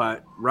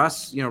 but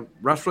Russ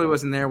really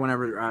wasn't there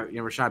whenever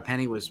Rashad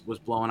Penny was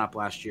blowing up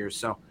last year.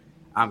 So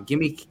give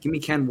me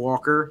Ken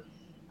Walker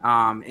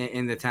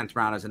in the 10th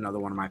round as another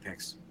one of my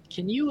picks.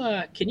 Can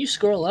you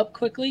scroll up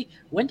quickly?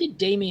 When did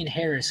Damian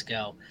Harris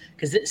go?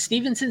 Because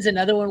Stevenson's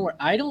another one where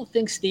I don't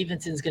think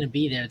Stevenson's going to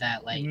be there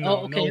that late.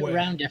 No, no way.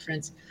 Round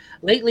difference.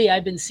 Lately,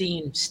 I've been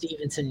seeing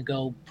Stevenson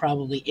go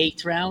probably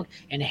 8th round,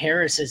 and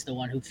Harris is the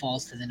one who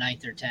falls to the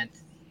 9th or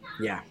 10th.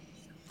 Yeah.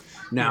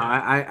 No,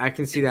 I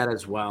can see that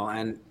as well.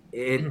 And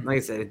it, like I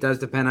said, it does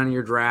depend on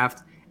your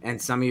draft,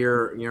 and some of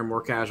your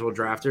more casual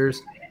drafters,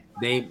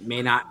 they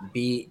may not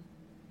be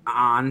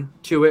on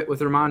to it with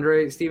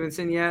Ramondre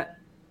Stevenson yet.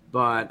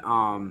 But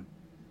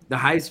the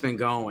hype's been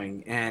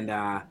going, and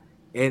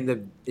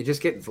it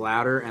just gets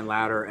louder and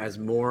louder as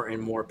more and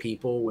more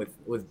people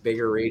with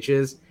bigger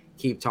reaches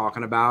keep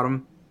talking about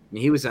him. I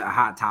mean, he was a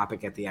hot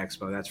topic at the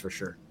Expo, that's for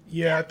sure.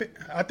 Yeah,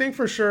 I think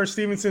for sure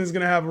Stevenson is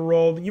going to have a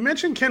role. You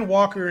mentioned Ken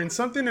Walker, and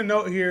something to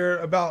note here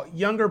about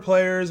younger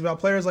players, about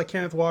players like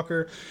Kenneth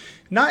Walker.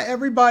 Not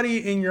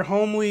everybody in your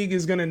home league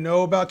is going to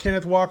know about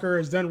Kenneth Walker,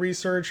 has done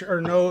research,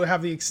 or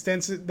have the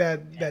extensive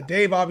that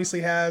Dave obviously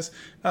has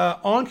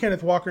on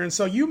Kenneth Walker. And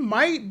so you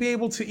might be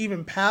able to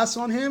even pass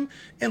on him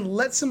and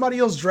let somebody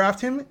else draft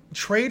him,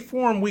 trade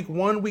for him week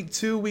 1, week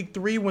 2, week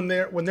 3 when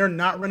they're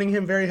not running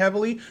him very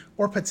heavily,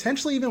 or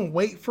potentially even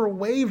wait for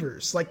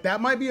waivers. Like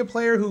that might be a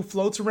player who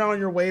floats around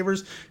your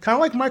waivers, kind of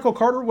like Michael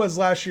Carter was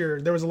last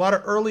year. There was a lot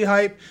of early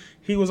hype.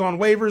 He was on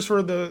waivers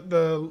for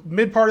the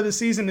mid part of the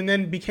season and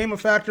then became a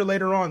factor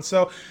later on.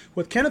 So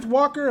with Kenneth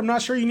Walker, I'm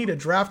not sure you need to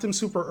draft him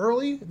super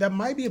early. That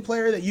might be a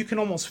player that you can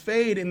almost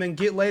fade and then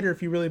get later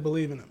if you really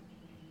believe in him.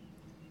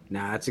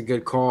 Nah, that's a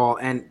good call.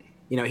 And,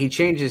 he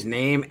changed his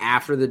name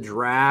after the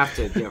draft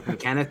from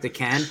Kenneth to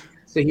Ken.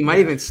 So he might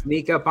even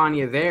sneak up on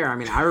you there. I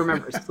mean, I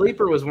remember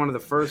Sleeper was one of the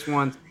first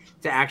ones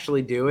to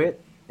actually do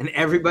it. And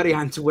everybody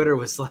on Twitter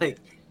was like,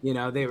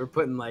 they were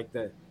putting like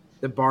the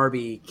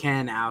Barbie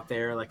Ken out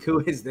there, like, who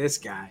is this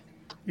guy?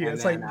 Yeah, and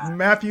it's then, like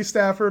Matthew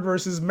Stafford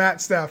versus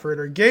Matt Stafford,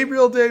 or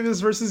Gabriel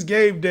Davis versus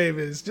Gabe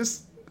Davis.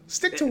 Just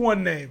stick to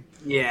one name.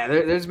 Yeah,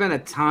 there's been a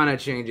ton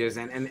of changes,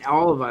 and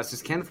all of us,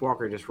 just Kenneth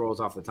Walker just rolls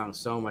off the tongue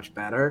so much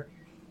better.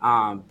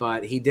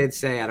 But he did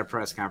say at a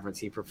press conference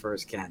he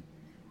prefers Ken.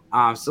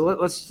 So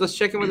let's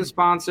check in with the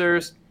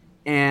sponsors.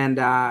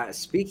 And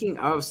speaking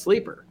of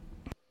Sleeper,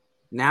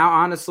 now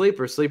on to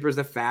Sleeper. Sleeper is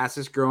the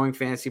fastest growing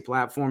fantasy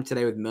platform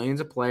today with millions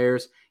of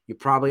players. You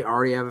probably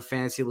already have a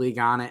fantasy league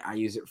on it. I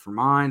use it for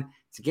mine.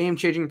 It's a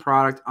game-changing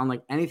product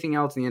unlike anything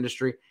else in the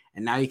industry,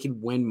 and now you can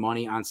win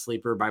money on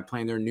Sleeper by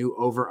playing their new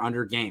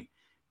over-under game.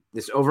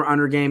 This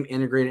over-under game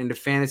integrated into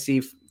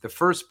fantasy, the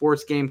first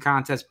sports game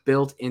contest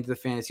built into the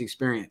fantasy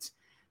experience.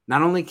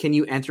 Not only can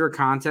you enter a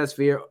contest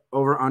via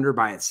over-under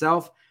by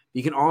itself,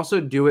 you can also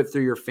do it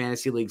through your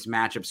fantasy league's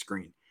matchup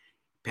screen.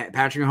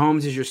 Patrick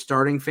Mahomes is your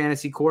starting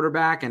fantasy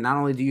quarterback, and not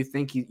only do you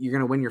think you're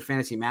going to win your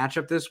fantasy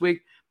matchup this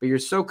week, but you're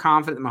so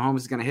confident that Mahomes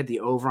is going to hit the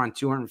over on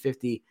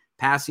 250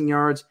 passing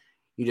yards.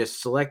 You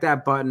just select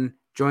that button,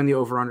 join the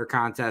over-under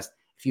contest.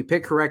 If you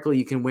pick correctly,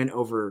 you can win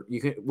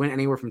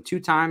anywhere from 2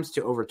 times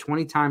to over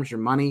 20 times your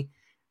money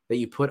that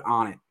you put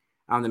on it.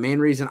 The main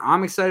reason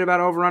I'm excited about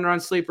over-under on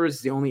Sleeper is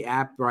it's the only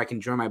app where I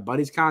can join my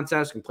buddies'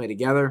 contest and play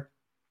together.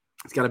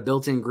 It's got a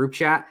built-in group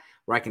chat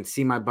where I can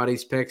see my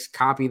buddies' picks,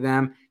 copy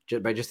them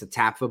by just a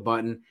tap of a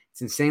button.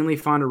 It's insanely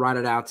fun to write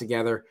it out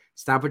together.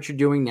 Stop what you're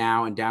doing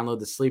now and download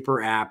the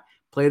Sleeper app.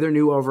 Play their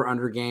new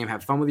over-under game.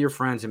 Have fun with your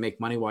friends and make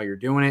money while you're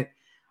doing it.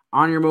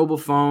 On your mobile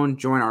phone,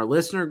 join our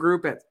listener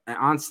group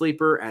on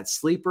Sleeper at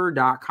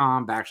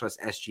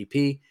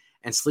sleeper.com/SGP,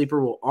 and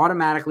Sleeper will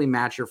automatically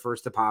match your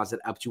first deposit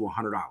up to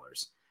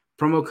 $100.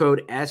 Promo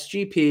code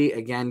SGP.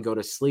 Again, go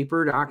to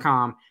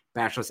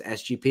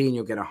sleeper.com/SGP, and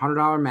you'll get a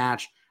 $100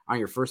 match on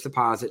your first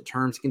deposit.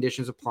 Terms and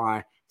conditions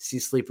apply. See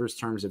Sleeper's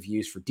terms of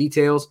use for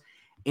details.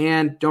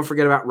 And don't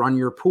forget about Run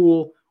Your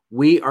Pool.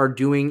 We are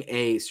doing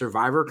a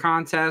Survivor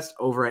contest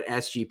over at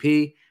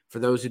SGP. For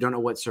those who don't know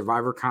what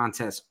Survivor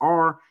contests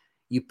are,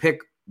 you pick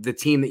the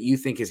team that you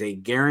think is a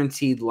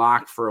guaranteed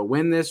lock for a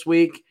win this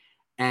week,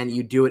 and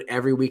you do it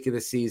every week of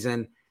the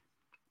season.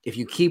 If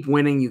you keep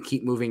winning, you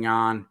keep moving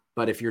on.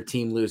 But if your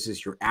team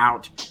loses, you're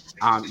out.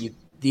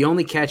 The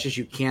only catch is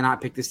you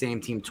cannot pick the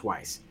same team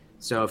twice.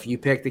 So if you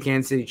pick the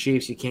Kansas City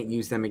Chiefs, you can't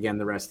use them again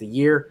the rest of the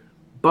year.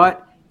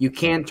 But you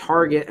can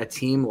target a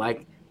team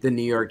like the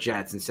New York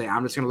Jets and say,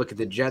 I'm just going to look at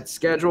the Jets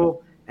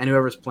schedule, and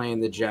whoever's playing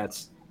the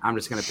Jets, I'm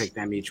just going to pick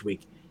them each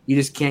week. You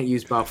just can't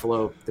use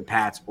Buffalo, the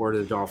Pats, or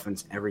the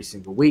Dolphins every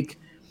single week.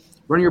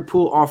 Run Your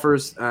Pool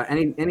offers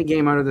any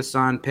game under the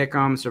sun,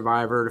 Pick'em,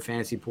 Survivor, to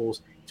fantasy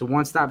pools. It's a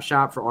one-stop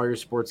shop for all your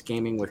sports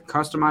gaming with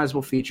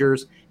customizable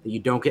features that you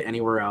don't get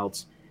anywhere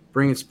else.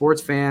 bringing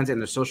sports fans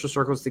and their social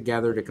circles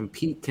together to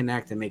compete,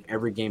 connect, and make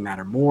every game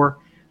matter more.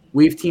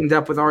 We've teamed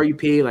up with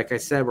RUP. Like I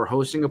said, we're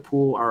hosting a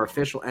pool, our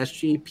official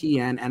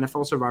SGPN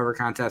NFL Survivor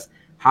contest.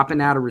 Hop in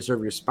now to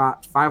reserve your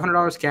spot.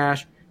 $500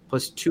 cash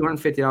plus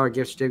 $250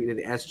 gift certificate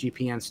to the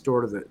SGPN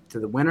store to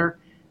the winner.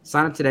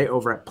 Sign up today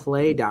over at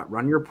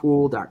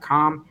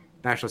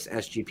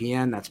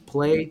play.runyourpool.com/SGPN. That's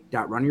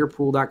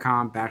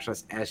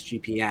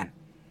play.runyourpool.com/SGPN.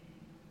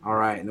 All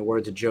right, in the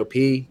words of Joe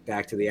P,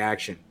 back to the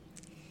action.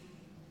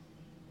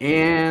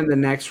 And the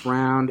next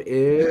round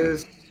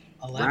is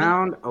 11?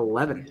 round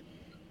 11.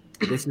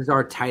 This is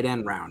our tight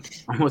end round.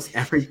 Almost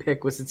every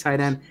pick was a tight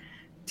end.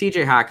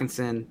 TJ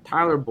Hawkinson,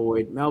 Tyler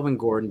Boyd, Melvin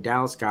Gordon,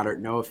 Dallas Goedert,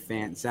 Noah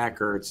Fant, Zach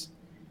Ertz,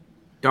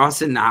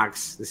 Dawson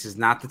Knox. This is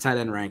not the tight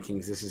end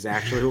rankings. This is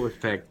actually who was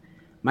picked.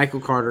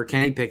 Michael Carter,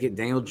 Kenny Pickett,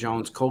 Daniel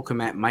Jones, Cole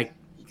Kmet, Mike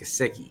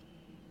Gesicki.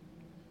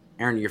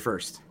 Aaron, you're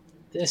first.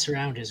 This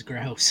round is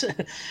gross.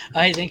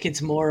 I think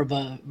it's more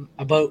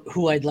about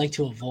who I'd like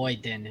to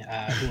avoid than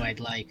who I'd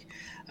like.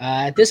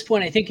 At this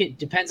point, I think it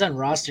depends on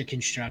roster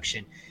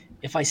construction.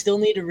 If I still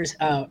need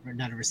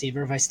not a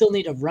receiver, if I still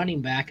need a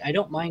running back, I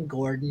don't mind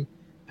Gordon.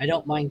 I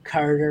don't mind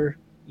Carter,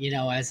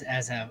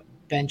 as a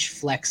bench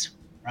flex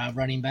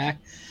running back.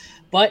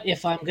 But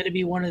if I'm going to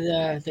be one of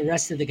the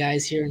rest of the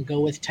guys here and go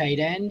with tight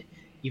end,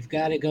 you've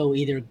got to go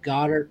either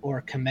Goddard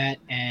or Kmet,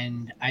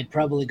 and I'd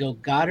probably go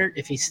Goddard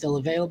if he's still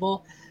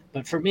available.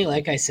 But for me,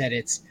 like I said,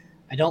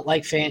 I don't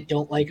like Fant,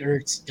 don't like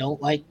Ertz,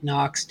 don't like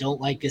Knox, don't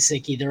like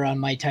Gesicki. They're on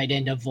my tight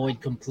end avoid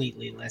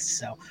completely list.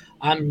 So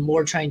I'm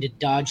more trying to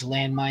dodge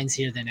landmines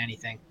here than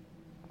anything.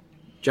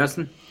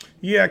 Justin?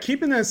 Yeah,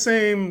 keeping that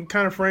same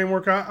kind of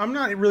framework, I'm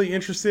not really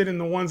interested in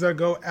the ones that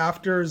go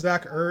after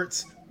Zach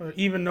Ertz, or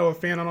even Noah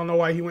Fant. I don't know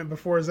why he went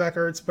before Zach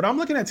Ertz, but I'm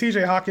looking at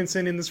TJ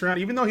Hawkinson in this round.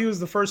 Even though he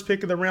was the first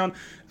pick of the round,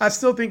 I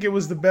still think it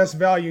was the best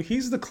value.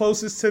 He's the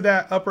closest to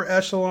that upper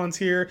echelons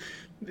here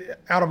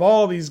out of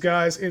all these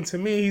guys, and to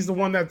me, he's the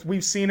one that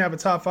we've seen have a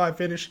top 5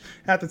 finish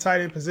at the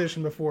tight end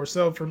position before.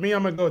 So for me,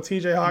 I'm going to go with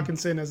TJ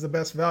Hawkinson as the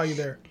best value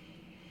there.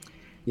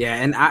 Yeah,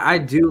 and I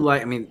do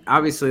like. I mean,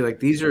 obviously, like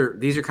these are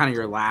kind of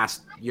your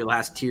last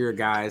tier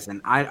guys,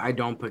 and I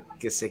don't put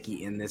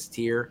Gesicki in this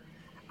tier.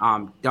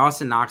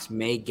 Dawson Knox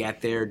may get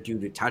there due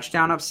to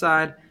touchdown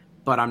upside,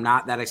 but I'm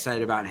not that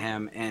excited about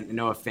him. And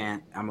Noah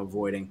Fant, I'm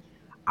avoiding.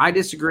 I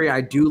disagree.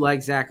 I do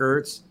like Zach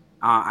Ertz.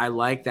 I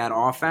like that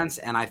offense,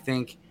 and I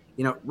think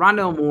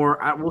Rondale Moore.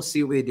 We'll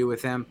see what they do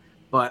with him,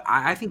 but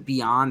I think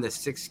beyond the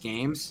 6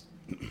 games,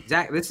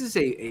 Zach, this is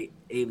a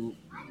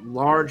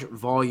large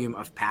volume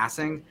of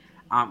passing.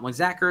 When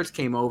Zach Ertz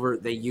came over,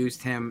 they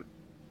used him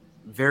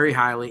very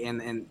highly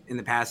in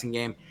the passing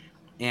game.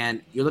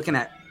 And you're looking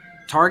at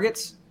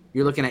targets,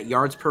 you're looking at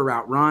yards per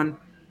route run,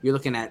 you're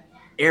looking at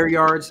air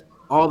yards.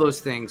 All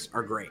those things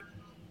are great.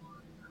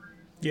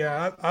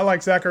 Yeah, I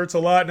like Zach Ertz a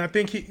lot, and I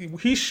think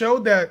he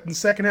showed that in the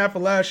second half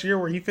of last year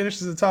where he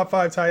finished as a top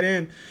 5 tight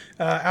end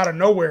out of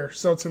nowhere.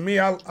 So to me,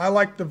 I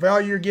like the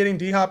value you're getting.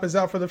 D-Hop is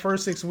out for the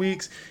first 6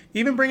 weeks.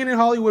 Even bringing in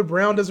Hollywood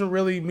Brown doesn't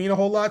really mean a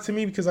whole lot to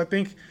me because I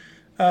think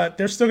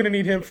they're still going to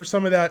need him for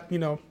some of that,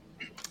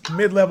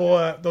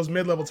 mid-level, those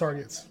mid-level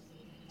targets.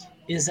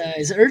 Is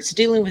Ertz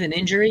dealing with an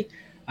injury?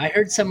 I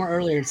heard somewhere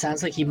earlier it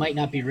sounds like he might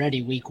not be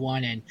ready week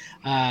 1, and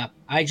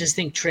I just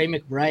think Trey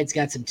McBride's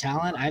got some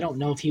talent. I don't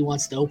know if he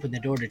wants to open the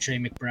door to Trey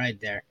McBride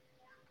there.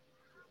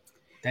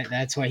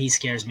 That's why he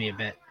scares me a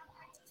bit.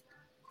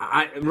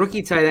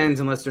 Rookie tight ends,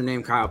 unless they're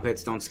named Kyle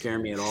Pitts, don't scare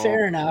me at all.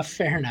 Fair enough.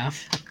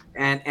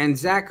 And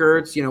Zach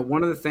Ertz,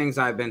 one of the things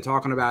I've been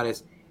talking about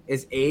is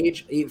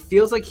age. It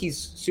feels like he's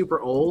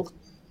super old.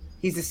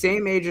 He's the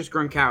same age as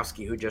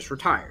Gronkowski, who just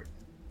retired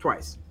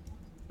twice.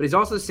 But he's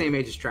also the same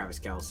age as Travis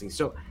Kelce.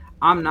 So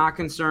I'm not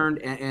concerned.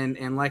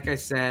 And like I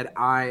said,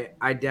 I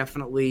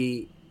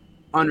definitely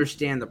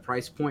understand the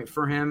price point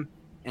for him.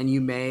 And you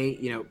may,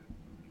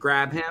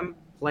 grab him,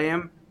 play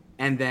him,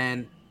 and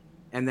then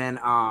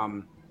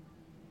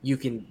you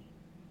can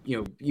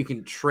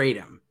trade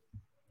him.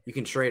 You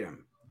can trade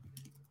him.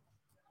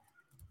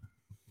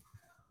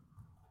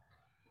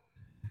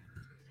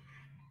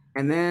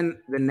 And then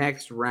the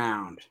next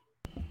round,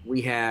 we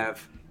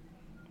have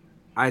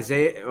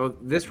Isaiah. Oh,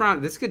 this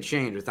round, this could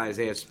change with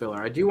Isaiah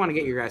Spiller. I do want to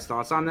get your guys'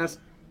 thoughts on this.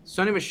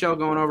 Sonny Michel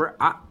going over.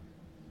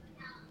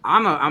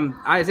 I'm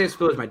Isaiah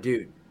Spiller's my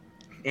dude,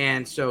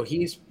 and so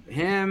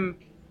him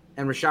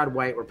and Rachaad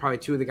White were probably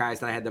 2 of the guys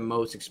that I had the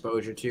most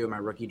exposure to in my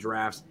rookie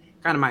drafts.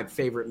 Kind of my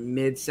favorite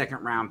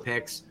mid-second round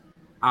picks.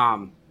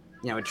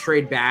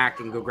 Trade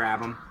back and go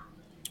grab them.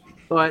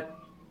 But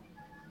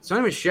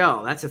Sonny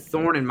Michel, that's a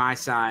thorn in my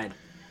side.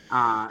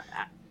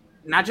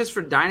 Not just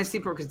for Dynasty,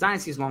 because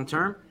Dynasty is long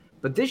term,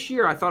 but this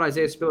year I thought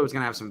Isaiah Spiller was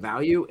going to have some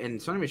value,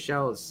 and Sonny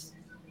Michel is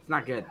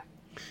not good.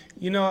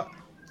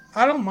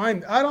 I don't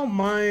mind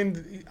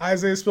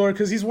Isaiah Spiller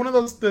because he's one of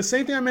those. The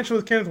same thing I mentioned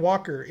with Kenneth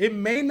Walker. It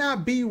may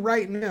not be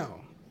right now,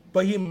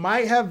 but he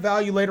might have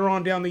value later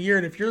on down the year.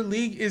 And if your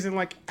league isn't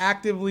like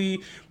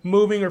actively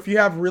moving, or if you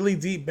have really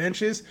deep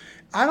benches,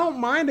 I don't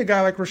mind a guy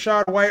like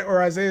Rachaad White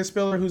or Isaiah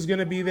Spiller who's going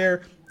to be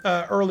there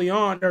early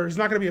on, or he's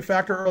not going to be a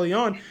factor early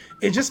on,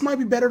 it just might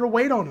be better to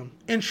wait on him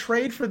and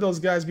trade for those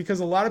guys because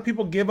a lot of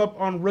people give up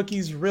on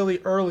rookies really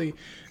early.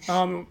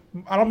 I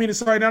don't mean to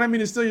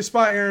steal your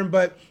spot, Aaron,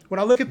 but when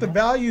I look at the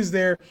values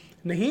there,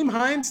 Naheem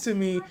Hines to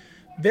me,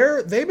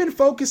 they've been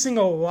focusing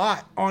a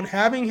lot on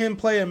having him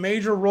play a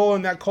major role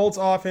in that Colts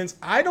offense.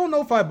 I don't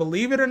know if I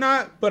believe it or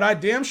not, but I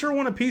damn sure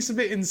want a piece of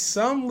it in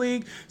some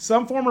league,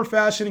 some form or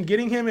fashion, and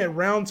getting him at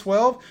round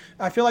 12.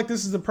 I feel like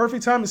this is the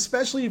perfect time,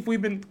 especially if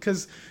we've been,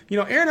 because,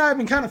 Aaron and I have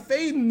been kind of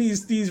fading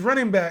these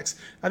running backs.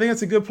 I think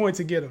that's a good point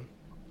to get him.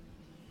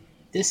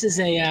 This is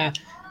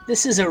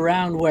a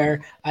round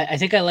where I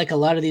think I like a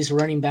lot of these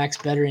running backs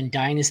better in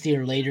Dynasty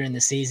or later in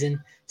the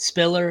season.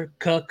 Spiller,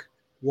 Cook,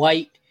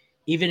 White.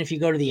 Even if you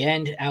go to the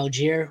end,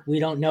 Algier, we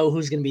don't know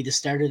who's going to be the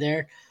starter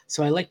there.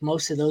 So I like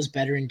most of those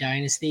better in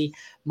Dynasty.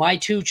 My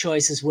two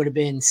choices would have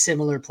been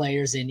similar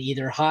players in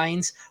either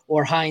Hines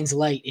or Hines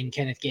Light in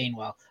Kenneth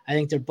Gainwell. I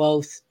think they're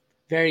both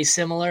very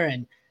similar,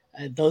 and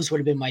those would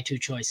have been my two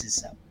choices.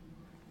 So.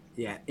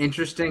 Yeah,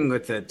 interesting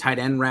with the tight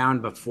end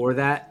round before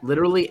that.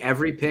 Literally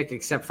every pick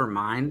except for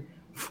mine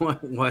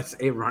was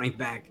a running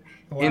back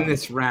in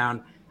this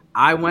round.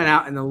 I went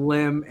out in the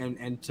limb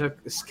and took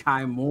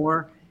Sky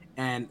Moore.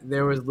 And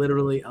there was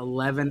literally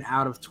 11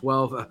 out of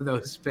 12 of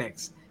those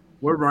picks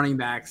were running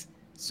backs.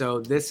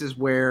 So this is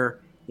where,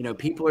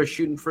 people are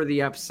shooting for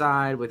the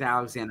upside with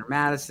Alexander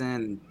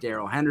Madison,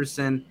 Darrell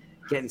Henderson,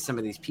 getting some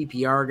of these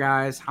PPR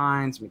guys,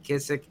 Hines,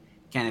 McKissick,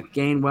 Kenneth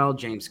Gainwell,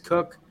 James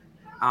Cook,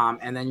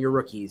 and then your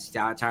rookies,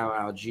 Tyler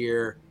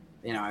Algier,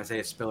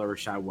 Isaiah Spiller,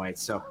 Rashad White.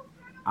 So,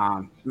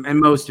 and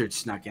Mostert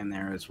snuck in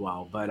there as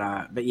well.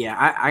 But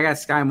yeah, I got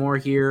Sky Moore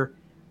here.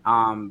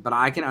 But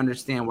I can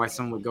understand why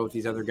someone would go with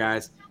these other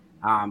guys.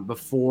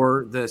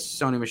 Before the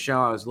Sony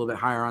Michel, I was a little bit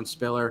higher on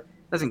Spiller.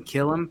 Doesn't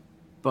kill him,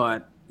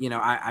 but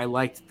I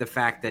liked the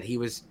fact that he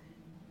was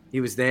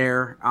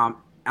there.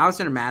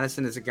 Alexander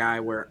Madison is a guy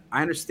where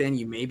I understand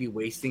you may be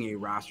wasting a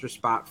roster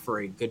spot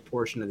for a good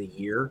portion of the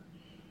year,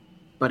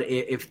 but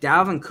if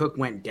Dalvin Cook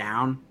went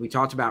down, we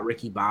talked about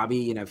Ricky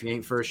Bobby. If you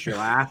ain't first, you're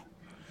last.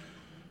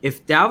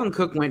 If Dalvin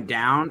Cook went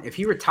down, if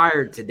he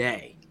retired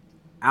today,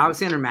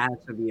 Alexander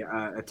Madison would be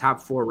a top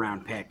 4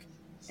 round pick.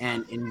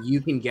 And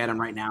you can get him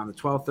right now in the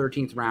 12th,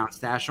 13th round,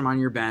 stash him on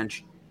your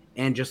bench,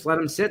 and just let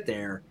him sit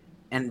there.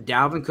 And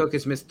Dalvin Cook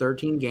has missed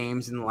 13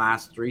 games in the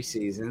last 3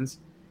 seasons.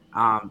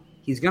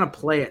 He's going to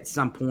play at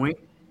some point.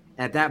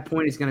 At that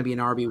point, he's going to be an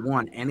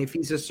RB1. And if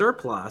he's a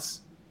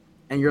surplus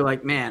and you're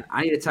like, man,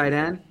 I need a tight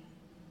end,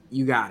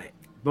 you got it.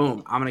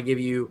 Boom. I'm going to give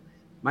you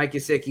Mike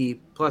Gesicki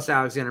plus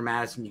Alexander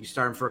Madison. You can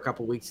start him for a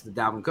couple weeks to the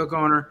Dalvin Cook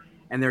owner,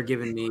 and they're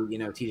giving me,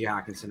 TJ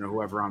Hawkinson or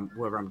whoever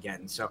I'm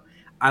getting. So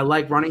I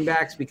like running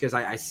backs because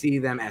I see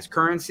them as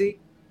currency,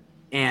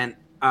 and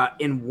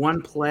in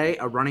one play,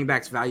 a running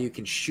back's value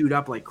can shoot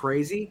up like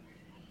crazy.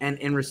 And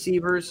in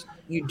receivers,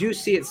 you do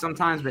see it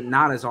sometimes, but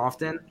not as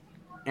often.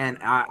 And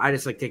I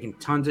just like taking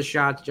tons of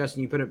shots.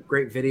 Justin, you put a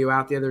great video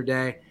out the other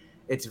day.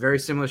 It's a very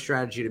similar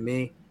strategy to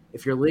me.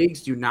 If your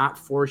leagues do not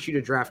force you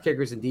to draft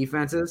kickers and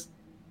defenses,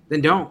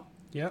 then don't.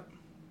 Yep.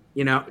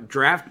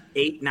 Draft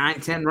 8,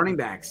 9, 10 running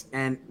backs.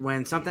 And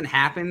when something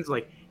happens,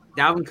 like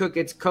Dalvin Cook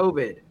gets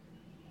COVID,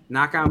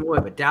 knock on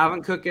wood, but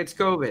Dalvin Cook gets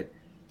COVID,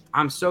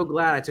 I'm so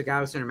glad I took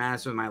Alexander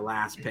Madison with my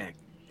last pick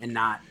and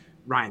not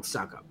Ryan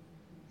Suckup.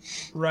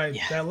 Right.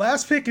 Yeah. That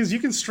last pick is you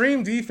can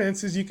stream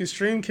defenses, you can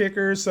stream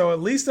kickers. So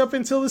at least up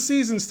until the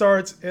season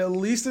starts, at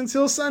least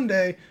until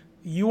Sunday,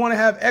 you want to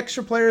have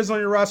extra players on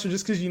your roster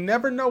just because you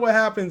never know what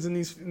happens in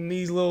these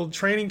little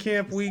training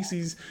camp weeks,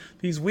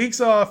 these weeks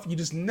off. You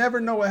just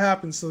never know what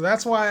happens. So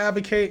that's why I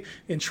advocate.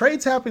 And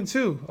trades happen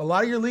too. A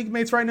lot of your league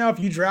mates right now, if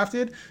you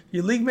drafted,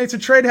 your league mates are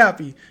trade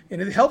happy,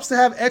 and it helps to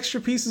have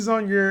extra pieces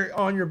on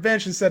your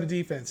bench instead of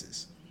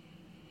defenses.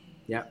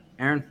 Yep,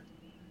 Aaron.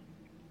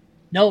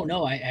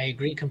 No, I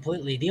agree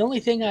completely. The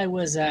only thing I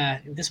was,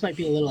 this might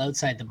be a little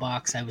outside the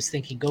box. I was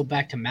thinking, go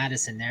back to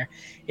Madison there.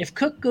 If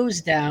Cook goes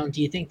down,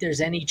 do you think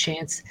there's any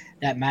chance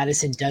that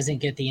Madison doesn't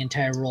get the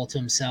entire role to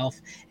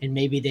himself, and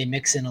maybe they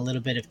mix in a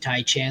little bit of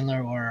Ty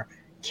Chandler or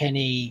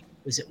Kenny?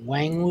 Was it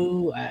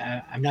Wangwu?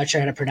 I'm not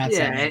sure how to pronounce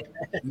that name.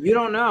 You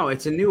don't know.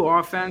 It's a new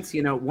offense.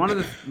 One of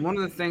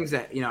the things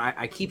that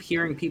I keep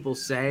hearing people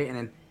say,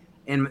 and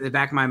in the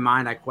back of my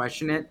mind I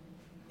question it,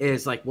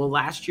 is like, well,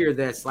 last year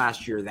this,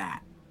 last year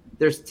that.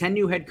 There's 10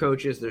 new head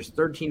coaches. There's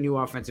 13 new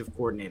offensive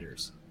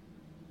coordinators.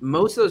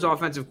 Most of those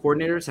offensive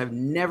coordinators have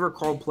never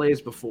called plays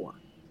before.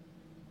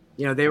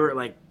 They were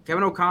like,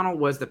 Kevin O'Connell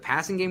was the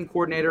passing game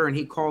coordinator, and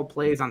he called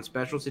plays on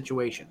special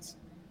situations,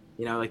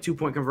 like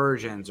 2-point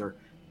conversions or,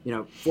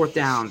 4th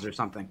downs or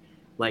something.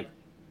 Like,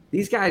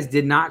 these guys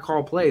did not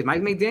call plays.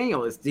 Mike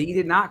McDaniel, he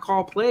did not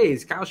call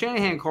plays. Kyle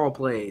Shanahan called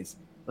plays.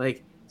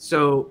 Like,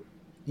 so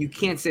you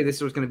can't say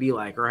this was going to be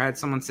like, or I had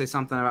someone say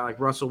something about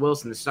like Russell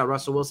Wilson. This is how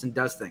Russell Wilson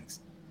does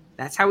things.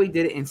 That's how he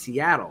did it in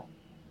Seattle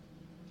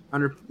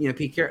under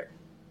Pete Carroll.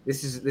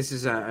 This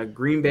is a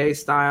Green Bay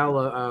style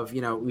of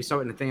we saw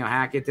what Nathaniel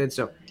Hackett did.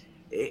 So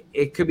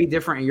it could be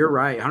different. And you're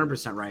right,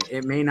 100% right.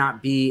 It may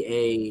not be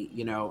a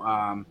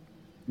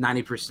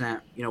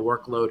 90%,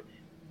 workload.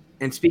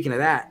 And speaking of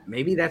that,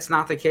 maybe that's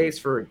not the case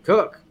for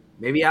Cook.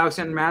 Maybe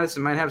Alexander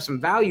Madison might have some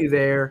value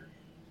there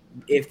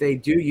if they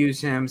do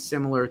use him,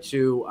 similar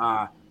to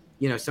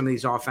some of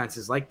these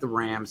offenses like the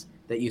Rams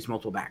that use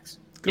multiple backs.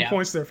 Good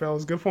points there,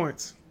 fellas. Good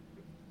points.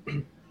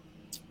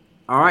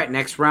 All right,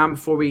 next round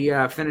before we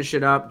finish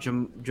it up,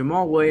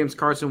 Jamal Williams,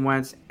 Carson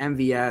Wentz,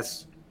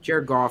 MVS,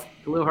 Jared Goff,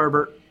 Khalil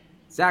Herbert,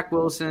 Zach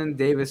Wilson,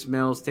 Davis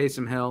Mills,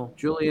 Taysom Hill,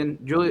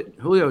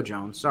 Julio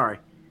Jones,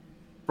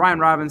 Brian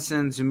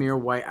Robinson, Zamir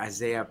White,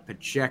 Isaiah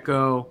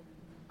Pacheco.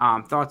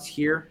 Thoughts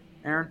here,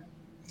 Aaron?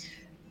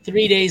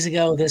 3 days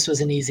ago, this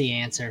was an easy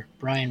answer,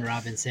 Brian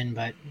Robinson,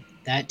 but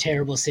that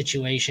terrible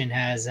situation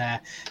has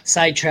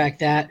sidetracked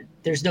that.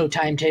 There's no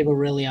timetable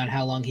really on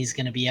how long he's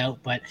going to be out,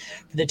 but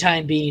for the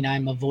time being,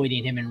 I'm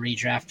avoiding him in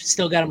redraft.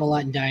 Still got him a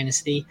lot in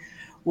Dynasty,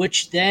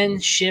 which then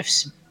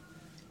shifts.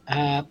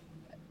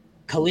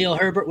 Khalil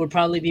Herbert would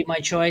probably be my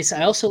choice.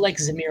 I also like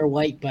Zamir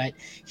White, but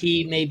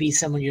he may be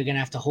someone you're going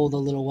to have to hold a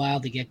little while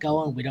to get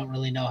going. We don't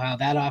really know how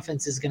that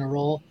offense is going to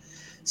roll.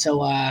 So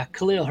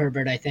Khalil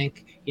Herbert, I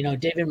think.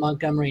 David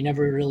Montgomery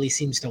never really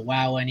seems to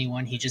wow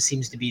anyone. He just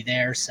seems to be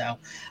there. So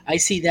I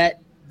see that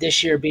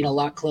this year being a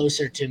lot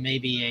closer to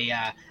maybe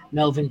a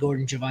Melvin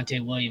Gordon,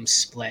 Javonte Williams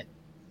split.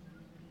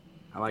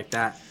 I like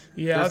that.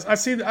 Yeah, I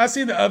see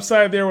the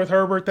upside there with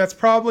Herbert. That's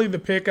probably the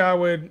pick I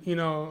would,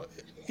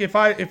 if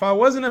I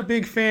wasn't a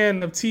big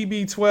fan of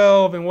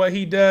TB12 and what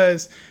he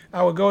does,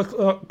 I would go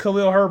with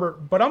Khalil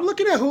Herbert. But I'm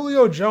looking at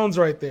Julio Jones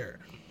right there.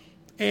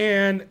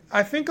 And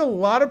I think a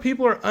lot of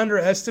people are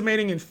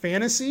underestimating in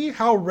fantasy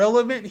how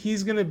relevant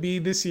he's going to be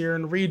this year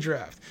in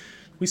redraft.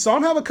 We saw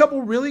him have a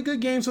couple really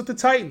good games with the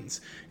Titans.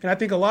 And I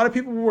think a lot of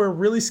people were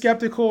really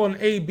skeptical on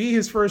AB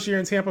his first year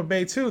in Tampa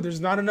Bay too. There's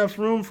not enough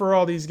room for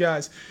all these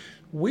guys.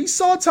 We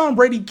saw Tom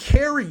Brady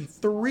carry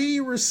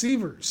 3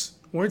 receivers.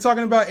 When we're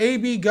talking about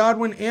AB,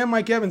 Godwin, and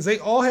Mike Evans, they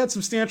all had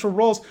substantial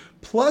roles,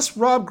 plus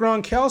Rob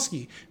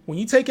Gronkowski. When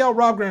you take out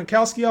Rob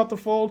Gronkowski out the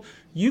fold,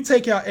 you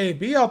take out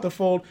AB out the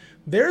fold,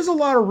 there's a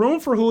lot of room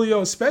for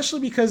Julio, especially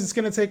because it's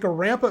going to take a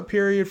ramp-up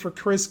period for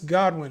Chris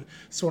Godwin.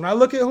 So when I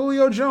look at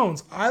Julio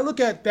Jones, I look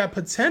at that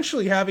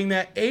potentially having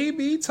that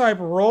AB type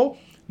of role,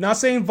 not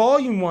saying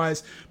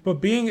volume-wise,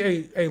 but being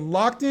a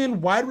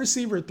locked-in wide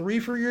receiver 3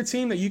 for your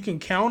team that you can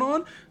count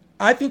on.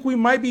 I think we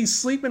might be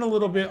sleeping a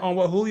little bit on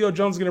what Julio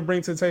Jones is going to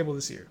bring to the table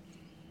this year.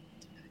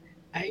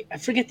 I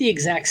forget the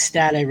exact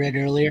stat I read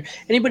earlier.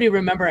 Anybody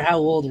remember how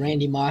old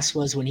Randy Moss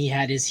was when he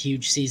had his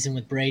huge season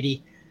with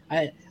Brady?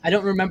 I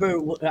don't remember.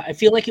 I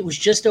feel like it was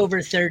just over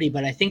 30,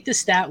 but I think the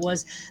stat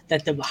was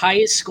that the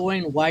highest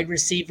scoring wide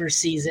receiver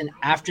season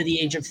after the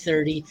age of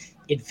 30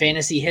 in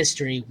fantasy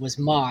history was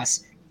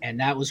Moss, and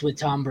that was with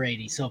Tom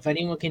Brady. So if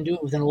anyone can do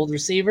it with an old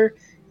receiver,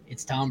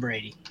 it's Tom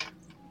Brady.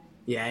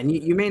 Yeah, and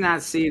you may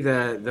not see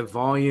the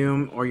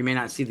volume or you may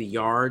not see the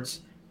yards,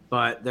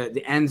 but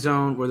the end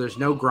zone where there's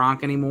no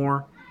Gronk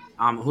anymore,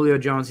 Julio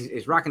Jones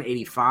is rocking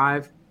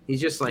 85. He's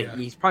just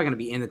he's probably going to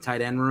be in the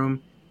tight end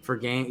room for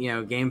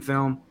game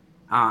film.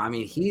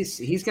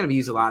 He's going to be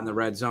used a lot in the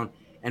red zone,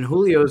 and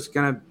Julio's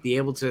going to be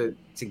able to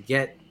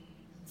get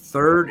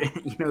third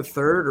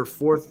or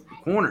fourth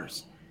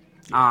corners.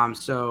 We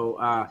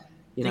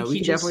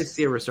definitely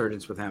see a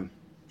resurgence with him.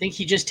 I think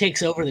he just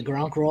takes over the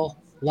Gronk role.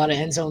 A lot of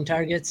end zone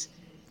targets.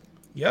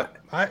 Yep.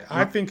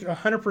 I think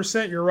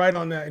 100% you're right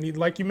on that. And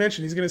like you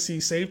mentioned, he's going to see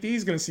safety.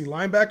 He's going to see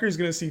linebacker. He's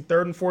going to see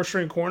 3rd and 4th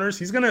string corners.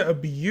 He's going to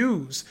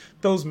abuse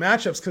those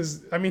matchups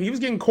because, he was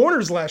getting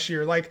corners last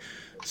year, like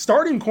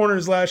starting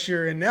corners last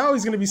year. And now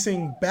he's going to be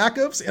seeing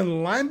backups and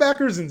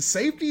linebackers and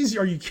safeties.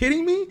 Are you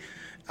kidding me?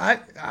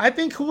 I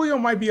think Julio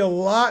might be a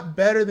lot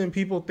better than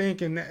people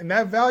think. And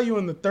that value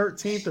in the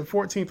 13th or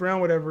 14th round,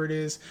 whatever it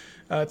is,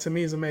 to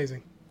me is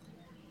amazing.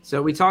 So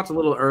we talked a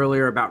little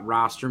earlier about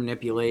roster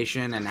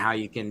manipulation and how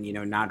you can,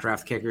 not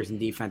draft kickers and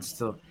defense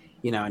till,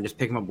 and just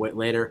pick them up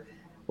later.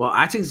 Well,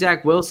 I took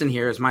Zach Wilson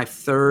here as my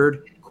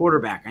 3rd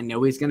quarterback. I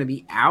know he's going to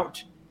be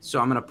out, so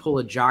I'm going to pull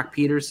a Jock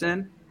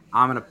Peterson.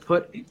 I'm going to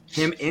put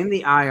him in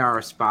the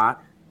IR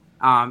spot,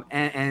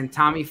 and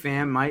Tommy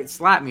Pham might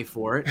slap me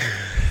for it,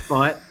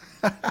 but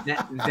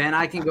then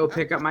I can go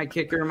pick up my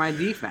kicker and my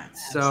defense.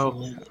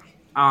 So,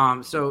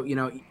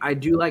 I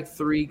do like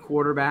 3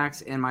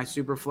 quarterbacks in my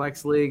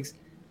Superflex leagues.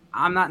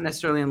 I'm not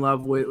necessarily in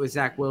love with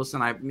Zach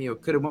Wilson. I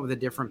could have went with a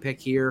different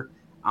pick here,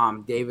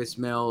 Davis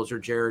Mills or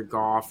Jared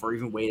Goff, or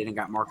even waited and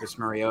got Marcus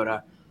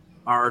Mariota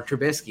or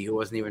Trubisky, who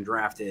wasn't even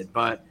drafted.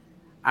 But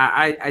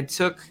I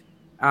took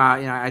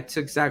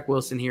Zach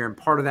Wilson here, and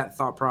part of that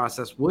thought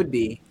process would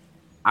be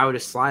I would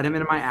just slide him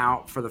into my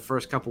out for the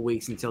first couple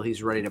weeks until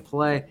he's ready to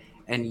play,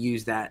 and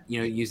use that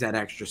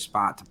extra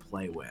spot to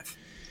play with.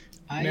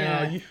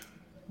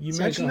 You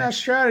mentioned that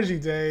strategy,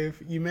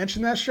 Dave. You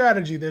mentioned that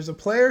strategy. There's a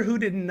player who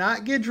did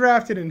not get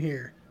drafted in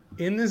here,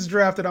 in this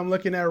draft that I'm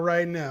looking at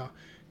right now,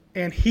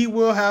 and he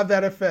will have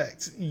that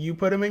effect. You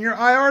put him in your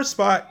IR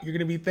spot, you're going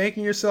to be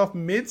thanking yourself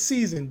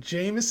mid-season,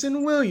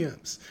 Jameson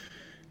Williams.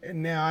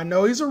 And now, I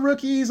know he's a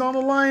rookie. He's on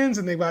the Lions,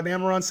 and they've got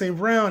Amon St.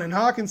 Brown and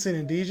Hawkinson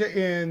and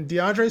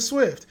DeAndre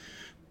Swift.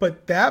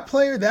 But that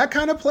player, that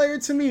kind of player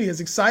to me, as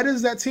excited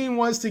as that team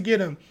was to get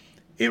him,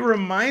 it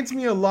reminds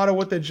me a lot of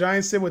what the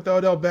Giants did with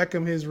Odell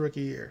Beckham his rookie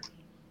year.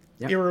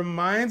 Yep. It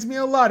reminds me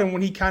a lot. And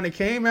when he kind of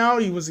came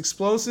out, he was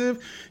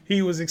explosive,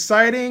 he was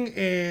exciting,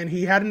 and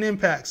he had an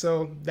impact.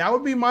 So that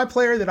would be my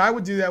player that I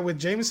would do that with.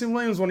 Jameson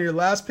Williams, one of your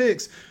last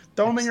picks.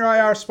 Throw him in your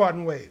IR spot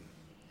and wait.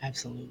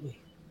 Absolutely.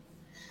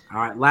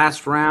 All right,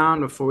 last round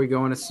before we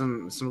go into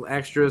some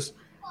extras.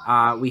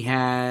 We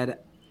had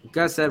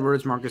Gus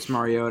Edwards, Marcus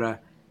Mariota,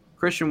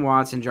 Christian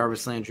Watson,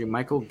 Jarvis Landry,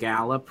 Michael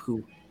Gallup,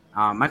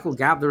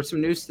 there was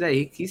some news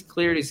today. He's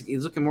cleared.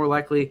 He's looking more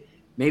likely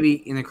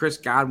maybe in the Chris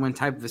Godwin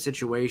type of a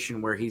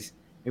situation where he's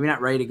maybe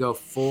not ready to go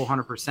full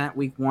 100%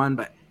 week 1,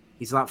 but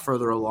he's a lot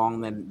further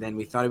along than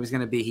we thought he was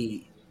going to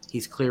be.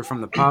 He's clear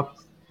from the pup.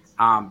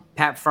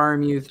 Pat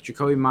Freiermuth,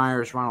 Jacoby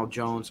Myers, Ronald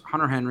Jones,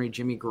 Hunter Henry,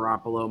 Jimmy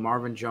Garoppolo,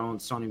 Marvin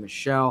Jones, Sony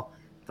Michel,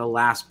 the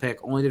last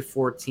pick. Only did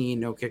 14,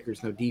 no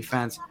kickers, no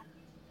defense.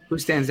 Who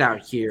stands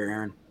out here,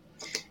 Aaron?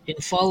 In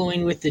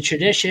following with the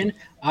tradition,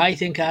 I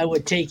think I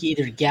would take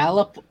either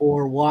Gallup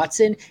or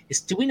Watson.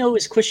 Do we know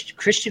is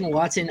Christian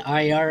Watson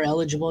IR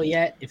eligible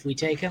yet? If we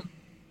take him,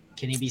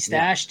 can he be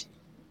stashed?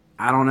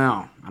 Yeah. I don't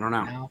know.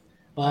 No.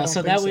 Well,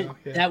 so that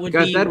would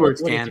Gus be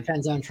Edwards what it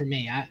depends on for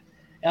me.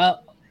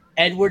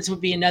 Edwards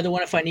would be another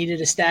one if I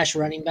needed a stash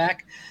running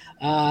back.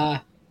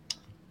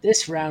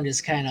 This round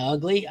is kind of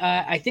ugly.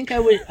 I think I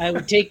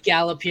would take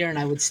Gallup here and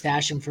I would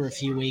stash him for a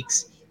few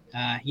weeks.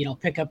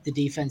 Pick up the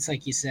defense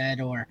like you said,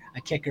 or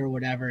a kicker or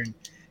whatever, and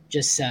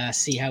just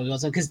see how he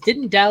goes. Because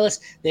didn't Dallas?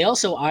 They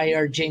also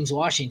IR James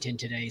Washington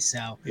today.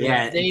 So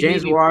yeah,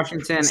 James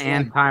Washington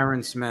and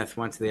Tyron Smith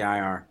went to the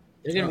IR.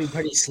 They're going to be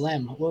pretty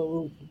slim.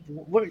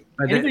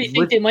 Anybody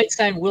think they might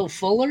sign Will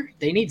Fuller?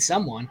 They need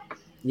someone.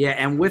 Yeah,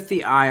 and with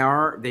the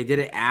IR, they did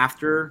it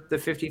after the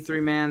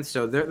 53-man,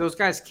 so those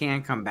guys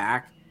can come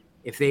back.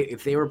 If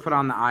they were put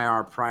on the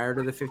IR prior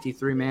to the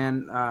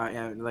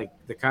 53-man, like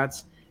the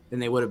cuts, then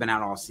they would have been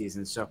out all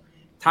season. So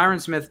Tyron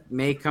Smith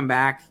may come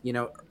back,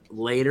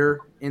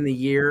 later in the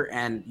year,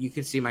 and you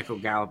can see James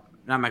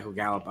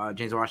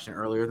Washington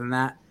earlier than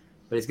that,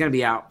 but he's going to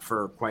be out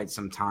for quite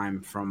some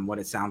time from what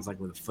it sounds like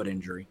with a foot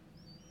injury.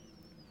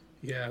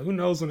 Yeah, who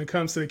knows when it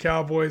comes to the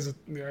Cowboys.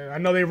 I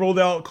know they rolled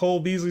out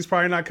Cole Beasley's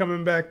probably not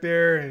coming back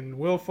there, and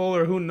Will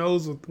Fuller, who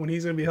knows when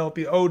he's going to be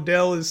healthy.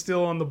 Odell is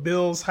still on the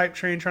Bills hype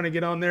train trying to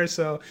get on there,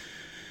 so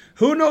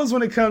who knows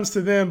when it comes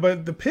to them.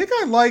 But the pick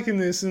I like in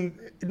this, and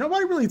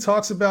nobody really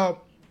talks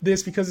about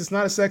this because it's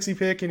not a sexy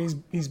pick,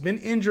 and he's been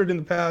injured in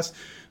the past.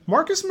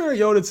 Marcus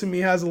Mariota, to me,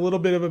 has a little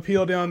bit of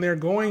appeal down there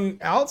going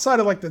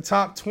outside of like the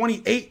top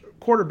 28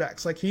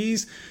 quarterbacks. Like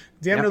he's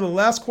damn near the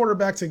last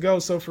quarterback to go.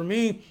 So for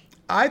me,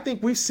 I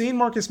think we've seen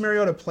Marcus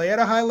Mariota play at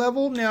a high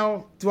level.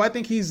 Now, do I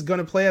think he's going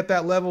to play at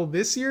that level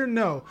this year?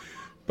 No.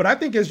 But I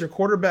think as your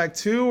quarterback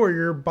 2 or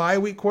your bye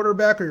week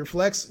quarterback or your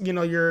flex,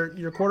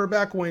 your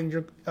quarterback when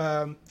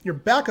your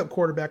backup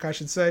quarterback, I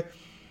should say,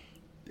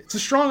 it's a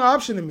strong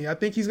option to me. I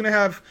think he's going to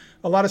have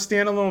a lot of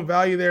standalone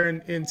value there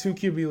in 2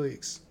 QB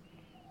leagues.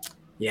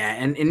 Yeah,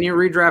 and in your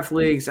redraft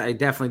leagues, I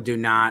definitely do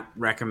not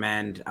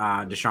recommend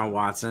Deshaun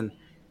Watson.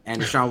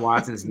 And Deshaun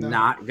Watson's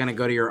not going to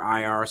go to your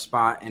IR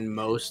spot in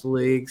most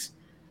leagues.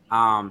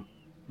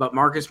 But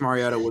Marcus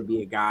Mariota would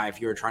be a guy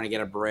if you were trying to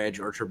get a Bridge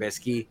or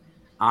Trubisky.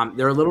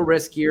 They're a little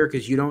riskier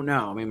because you don't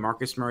know. I mean,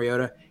 Marcus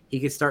Mariota, he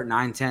could start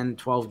 9, 10,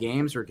 12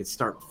 games or he could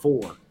start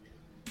 4.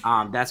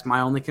 That's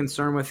my only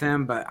concern with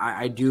him, but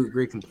I do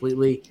agree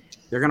completely.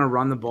 They're going to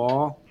run the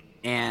ball,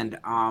 and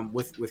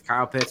with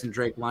Kyle Pitts and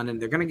Drake London,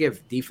 they're going to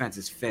give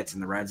defenses fits in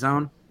the red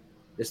zone.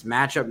 This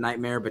matchup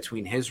nightmare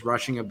between his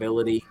rushing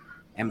ability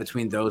and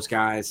between those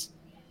guys,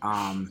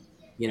 I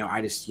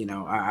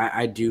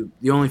do.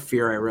 The only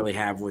fear I really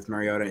have with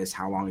Mariota is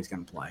how long he's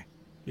going to play.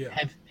 Yeah.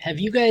 Have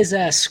you guys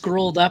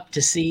scrolled up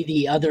to see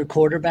the other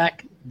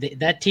quarterback?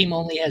 That team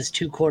only has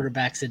 2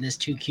 quarterbacks in this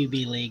 2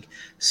 QB league.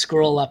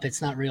 Scroll up.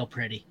 It's not real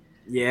pretty.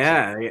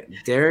 Yeah,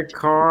 Derek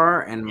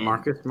Carr and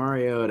Marcus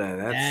Mariota.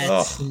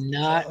 That's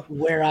not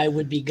where I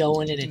would be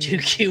going in a 2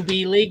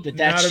 QB league, but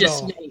that's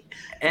just me.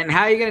 And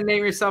how are you going to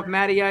name yourself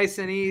Matty Ice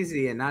and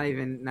Easy and not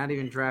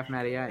even draft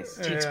Matty Ice?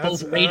 It's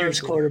both Raiders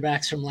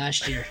quarterbacks from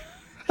last year.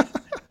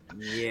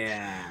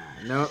 Yeah,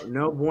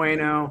 no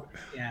bueno.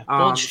 Yeah,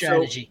 bold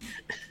strategy.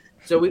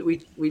 So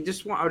we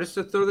just want just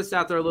to throw this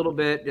out there a little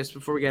bit just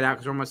before we get out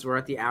because we're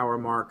at the hour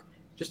mark.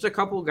 Just a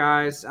couple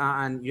guys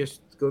on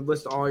just go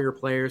list all your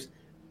players.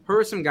 Who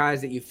are some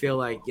guys that you feel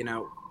like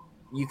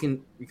you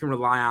can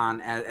rely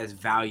on as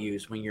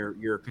values when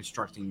you're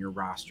constructing your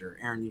roster?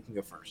 Aaron, you can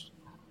go first.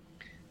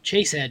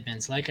 Chase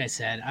Edmonds, like I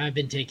said, I've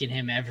been taking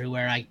him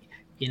everywhere.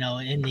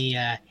 In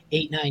the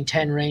 8, 9,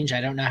 10 range.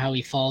 I don't know how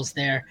he falls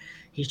there.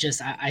 He's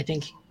just, I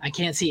think, I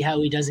can't see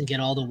how he doesn't get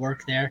all the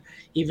work there.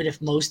 Even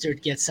if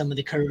Mostert gets some of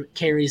the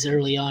carries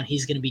early on,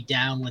 he's going to be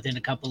down within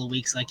a couple of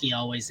weeks like he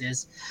always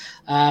is.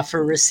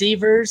 For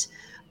receivers,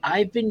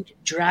 I've been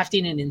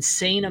drafting an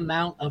insane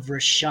amount of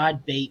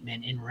Rashad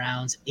Bateman in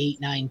rounds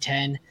 8, 9,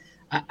 10.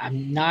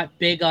 I'm not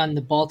big on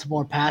the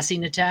Baltimore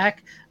passing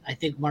attack. I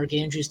think Mark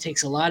Andrews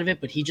takes a lot of it,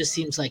 but he just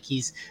seems like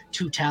he's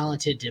too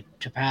talented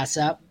to pass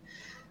up.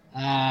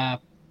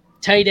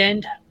 Tight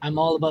end, I'm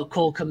all about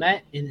Cole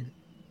Kmet. And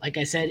like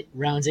I said,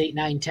 rounds 8,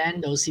 9,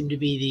 10, those seem to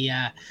be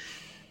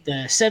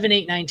the 7,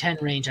 8, 9, 10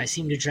 range. I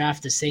seem to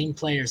draft the same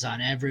players on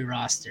every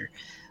roster.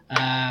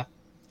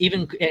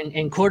 Even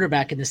and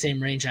quarterback in the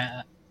same range,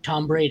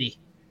 Tom Brady.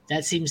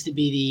 That seems to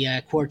be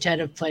the quartet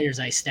of players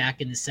I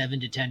stack in the 7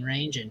 to 10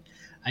 range, and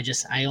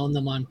I own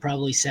them on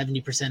probably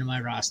 70% of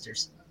my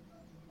rosters.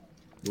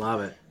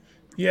 Love it.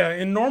 Yeah,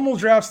 in normal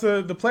drafts,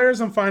 the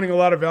players I'm finding a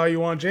lot of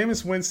value on,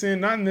 Jameis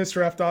Winston, not in this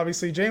draft,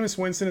 obviously. Jameis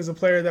Winston is a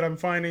player that I'm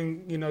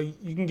finding,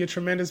 you can get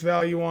tremendous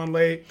value on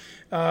late.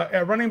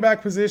 At running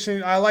back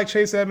position, I like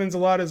Chase Edmonds a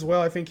lot as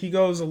well. I think he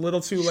goes a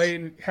little too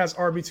late and has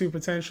RB2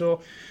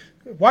 potential.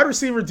 Wide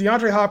receiver,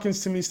 DeAndre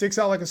Hopkins to me sticks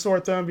out like a sore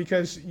thumb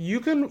because you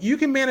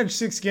can manage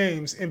 6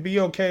 games and be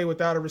okay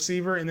without a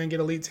receiver and then get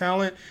elite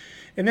talent.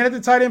 And then at the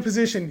tight end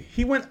position,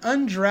 he went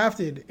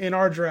undrafted in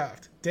our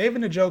draft.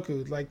 David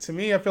Njoku, to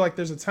me, I feel like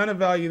there's a ton of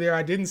value there.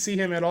 I didn't see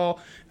him at all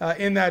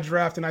in that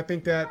draft, and I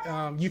think that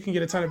you can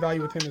get a ton of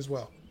value with him as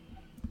well.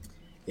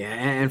 Yeah,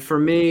 and for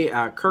me,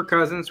 Kirk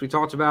Cousins, we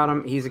talked about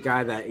him. He's a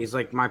guy that is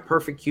like my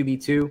perfect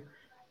QB2.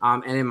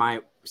 And in my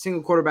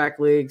single quarterback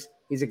leagues,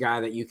 he's a guy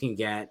that you can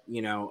get,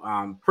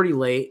 pretty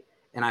late.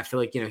 And I feel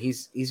like,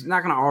 he's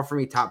not going to offer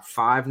me top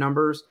 5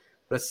 numbers,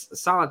 but a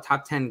solid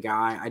top 10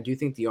 guy. I do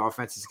think the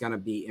offense is going to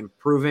be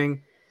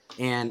improving.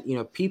 And,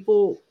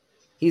 people –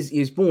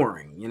 he's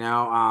boring,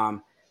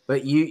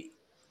 but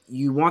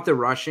you want the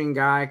rushing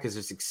guy because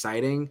it's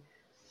exciting.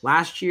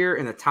 Last year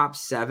in the top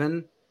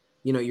 7,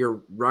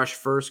 your rush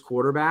first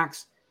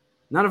quarterbacks,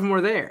 none of them were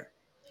there.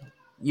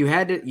 You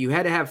had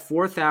to have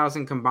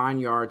 4,000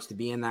 combined yards to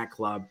be in that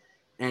club,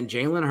 and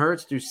Jalen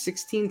Hurts threw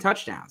 16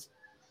 touchdowns.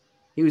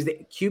 He was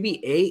the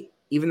QB8,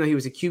 even though he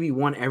was a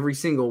QB1 every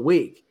single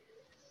week.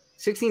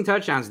 16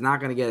 touchdowns is not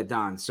going to get it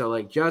done. So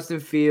like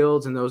Justin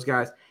Fields and those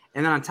guys.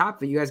 And then on top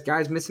of it, you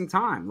guys missing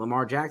time.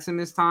 Lamar Jackson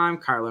missed time.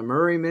 Kyler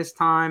Murray missed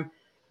time.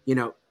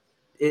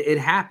 It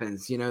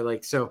happens.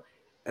 So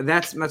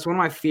that's one of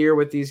my fear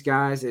with these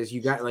guys is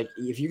you got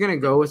if you're gonna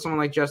go with someone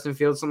like Justin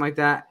Fields, something like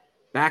that,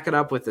 back it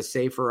up with a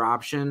safer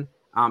option.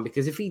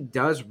 Because if he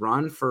does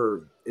run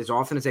for as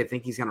often as they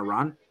think he's gonna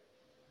run,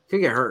 he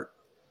could get hurt.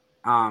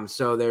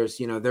 So there's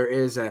there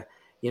is a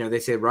they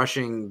say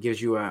rushing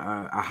gives you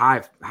a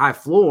high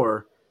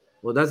floor.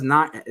 Well, it's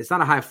not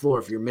a high floor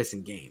if you're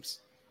missing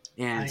games.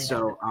 And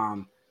so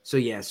I'm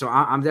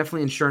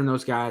definitely insuring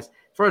those guys.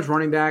 As far as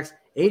running backs,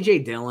 A.J.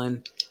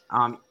 Dillon,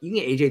 you can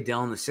get A.J.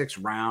 Dillon in the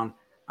 6th round.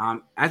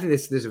 I think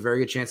there's a very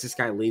good chance this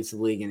guy leads the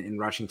league in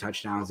rushing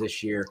touchdowns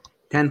this year.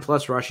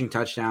 10-plus rushing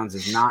touchdowns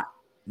is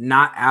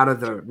not out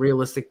of the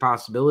realistic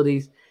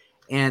possibilities.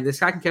 And this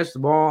guy can catch the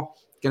ball.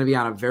 Going to be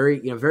on a very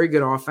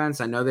good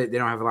offense. I know that they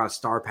don't have a lot of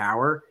star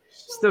power.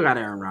 Still got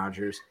Aaron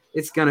Rodgers.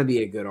 It's going to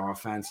be a good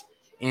offense.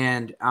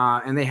 And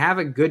they have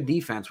a good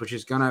defense, which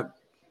is going to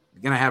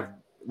have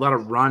a lot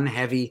of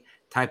run-heavy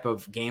type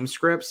of game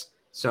scripts.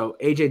 So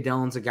A.J.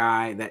 Dillon's a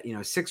guy that,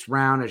 6th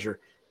round as your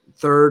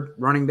 3rd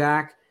running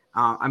back.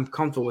 I'm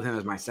comfortable with him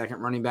as my 2nd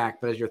running back,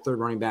 but as your 3rd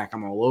running back,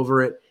 I'm all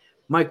over it.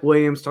 Mike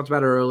Williams, talked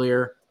about it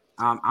earlier.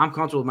 I'm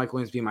comfortable with Mike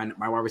Williams being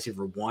my wide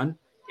receiver 1.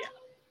 Yeah.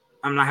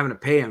 I'm not having to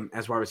pay him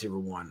as wide receiver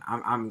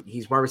 1.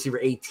 He's wide receiver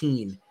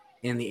 18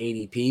 in the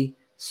ADP.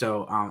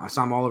 So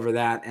I'm all over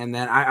that. And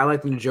then I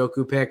like the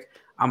Njoku pick.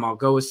 I'll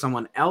go with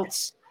someone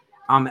else.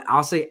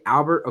 I'll say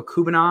Albert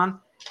Okubanon,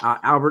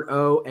 Albert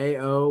O,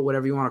 A-O,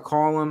 whatever you want to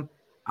call him.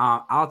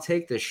 I'll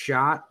take the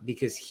shot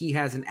because he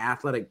has an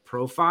athletic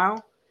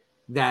profile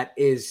that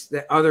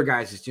other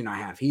guys just do not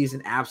have. He's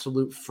an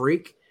absolute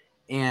freak,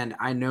 and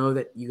I know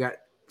that you got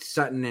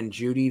Sutton and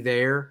Judy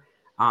there,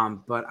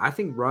 but I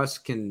think Russ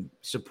can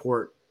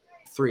support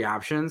 3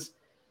 options.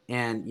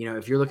 And,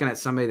 if you're looking at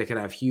somebody that could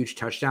have huge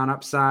touchdown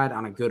upside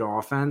on a good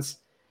offense,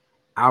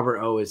 Albert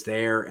O is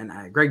there,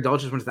 and Greg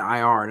Dulcich went to the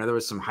IR. I know there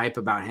was some hype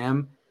about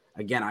him.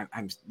 Again,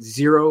 I'm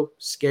zero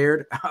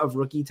scared of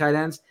rookie tight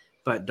ends,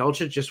 but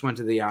Dulcich just went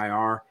to the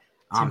IR.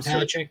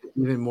 So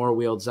even more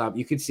wheels up.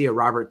 You could see a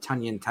Robert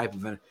Tonyan type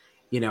of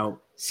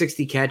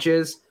 60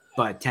 catches,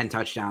 but 10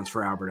 touchdowns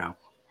for Albert O.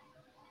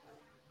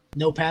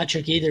 No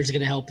Patrick either is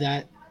going to help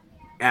that.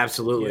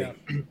 Absolutely. Yeah.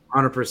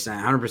 100%.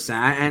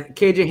 And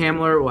KJ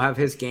Hamler will have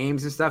his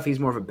games and stuff.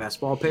 He's more of a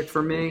best ball pick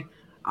for me.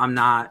 I'm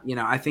not,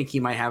 I think he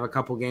might have a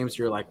couple games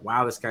where you're like,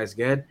 wow, this guy's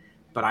good,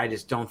 but I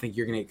just don't think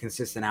you're going to get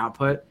consistent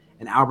output.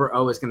 And Albert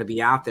O is going to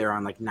be out there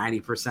on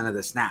 90% of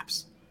the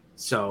snaps.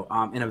 So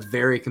in a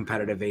very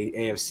competitive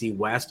AFC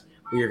West,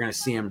 where you're going to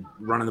see him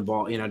running the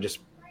ball, just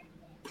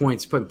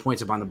putting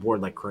points up on the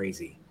board like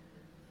crazy.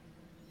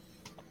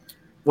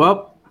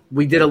 Well,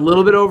 we did a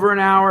little bit over an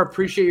hour.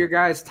 Appreciate your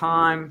guys'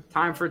 time.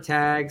 Time for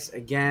tags.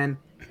 Again,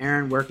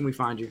 Aaron, where can we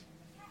find you?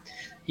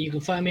 You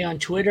can find me on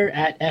Twitter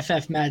at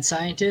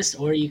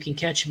FFMadScientist, or you can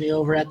catch me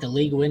over at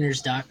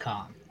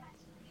theleaguewinners.com.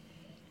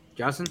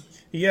 Justin?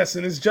 Yes,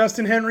 and it's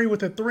Justin Henry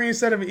with a 3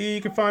 instead of an E.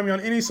 You can find me on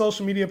any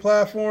social media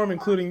platform,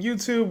 including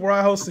YouTube, where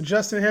I host the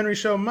Justin Henry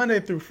Show Monday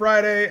through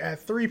Friday at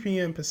 3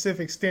 p.m.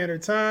 Pacific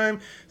Standard Time,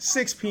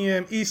 6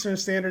 p.m. Eastern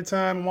Standard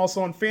Time. I'm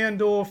also on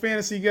FanDuel,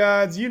 Fantasy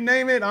Gods, you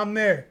name it, I'm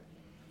there.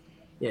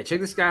 Yeah,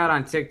 check this guy out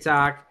on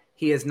TikTok.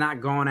 He has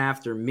not gone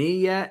after me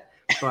yet,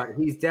 but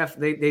he's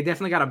they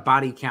definitely got a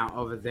body count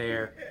over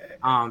there.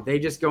 They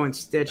just go and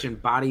stitch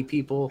and body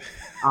people.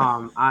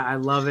 I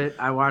love it.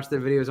 I watch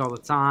their videos all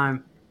the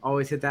time.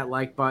 Always hit that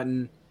like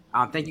button.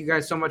 Thank you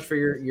guys so much for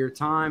your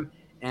time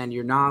and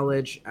your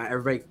knowledge.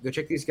 Everybody, go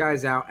check these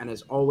guys out. And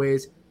as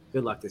always,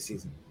 good luck this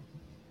season.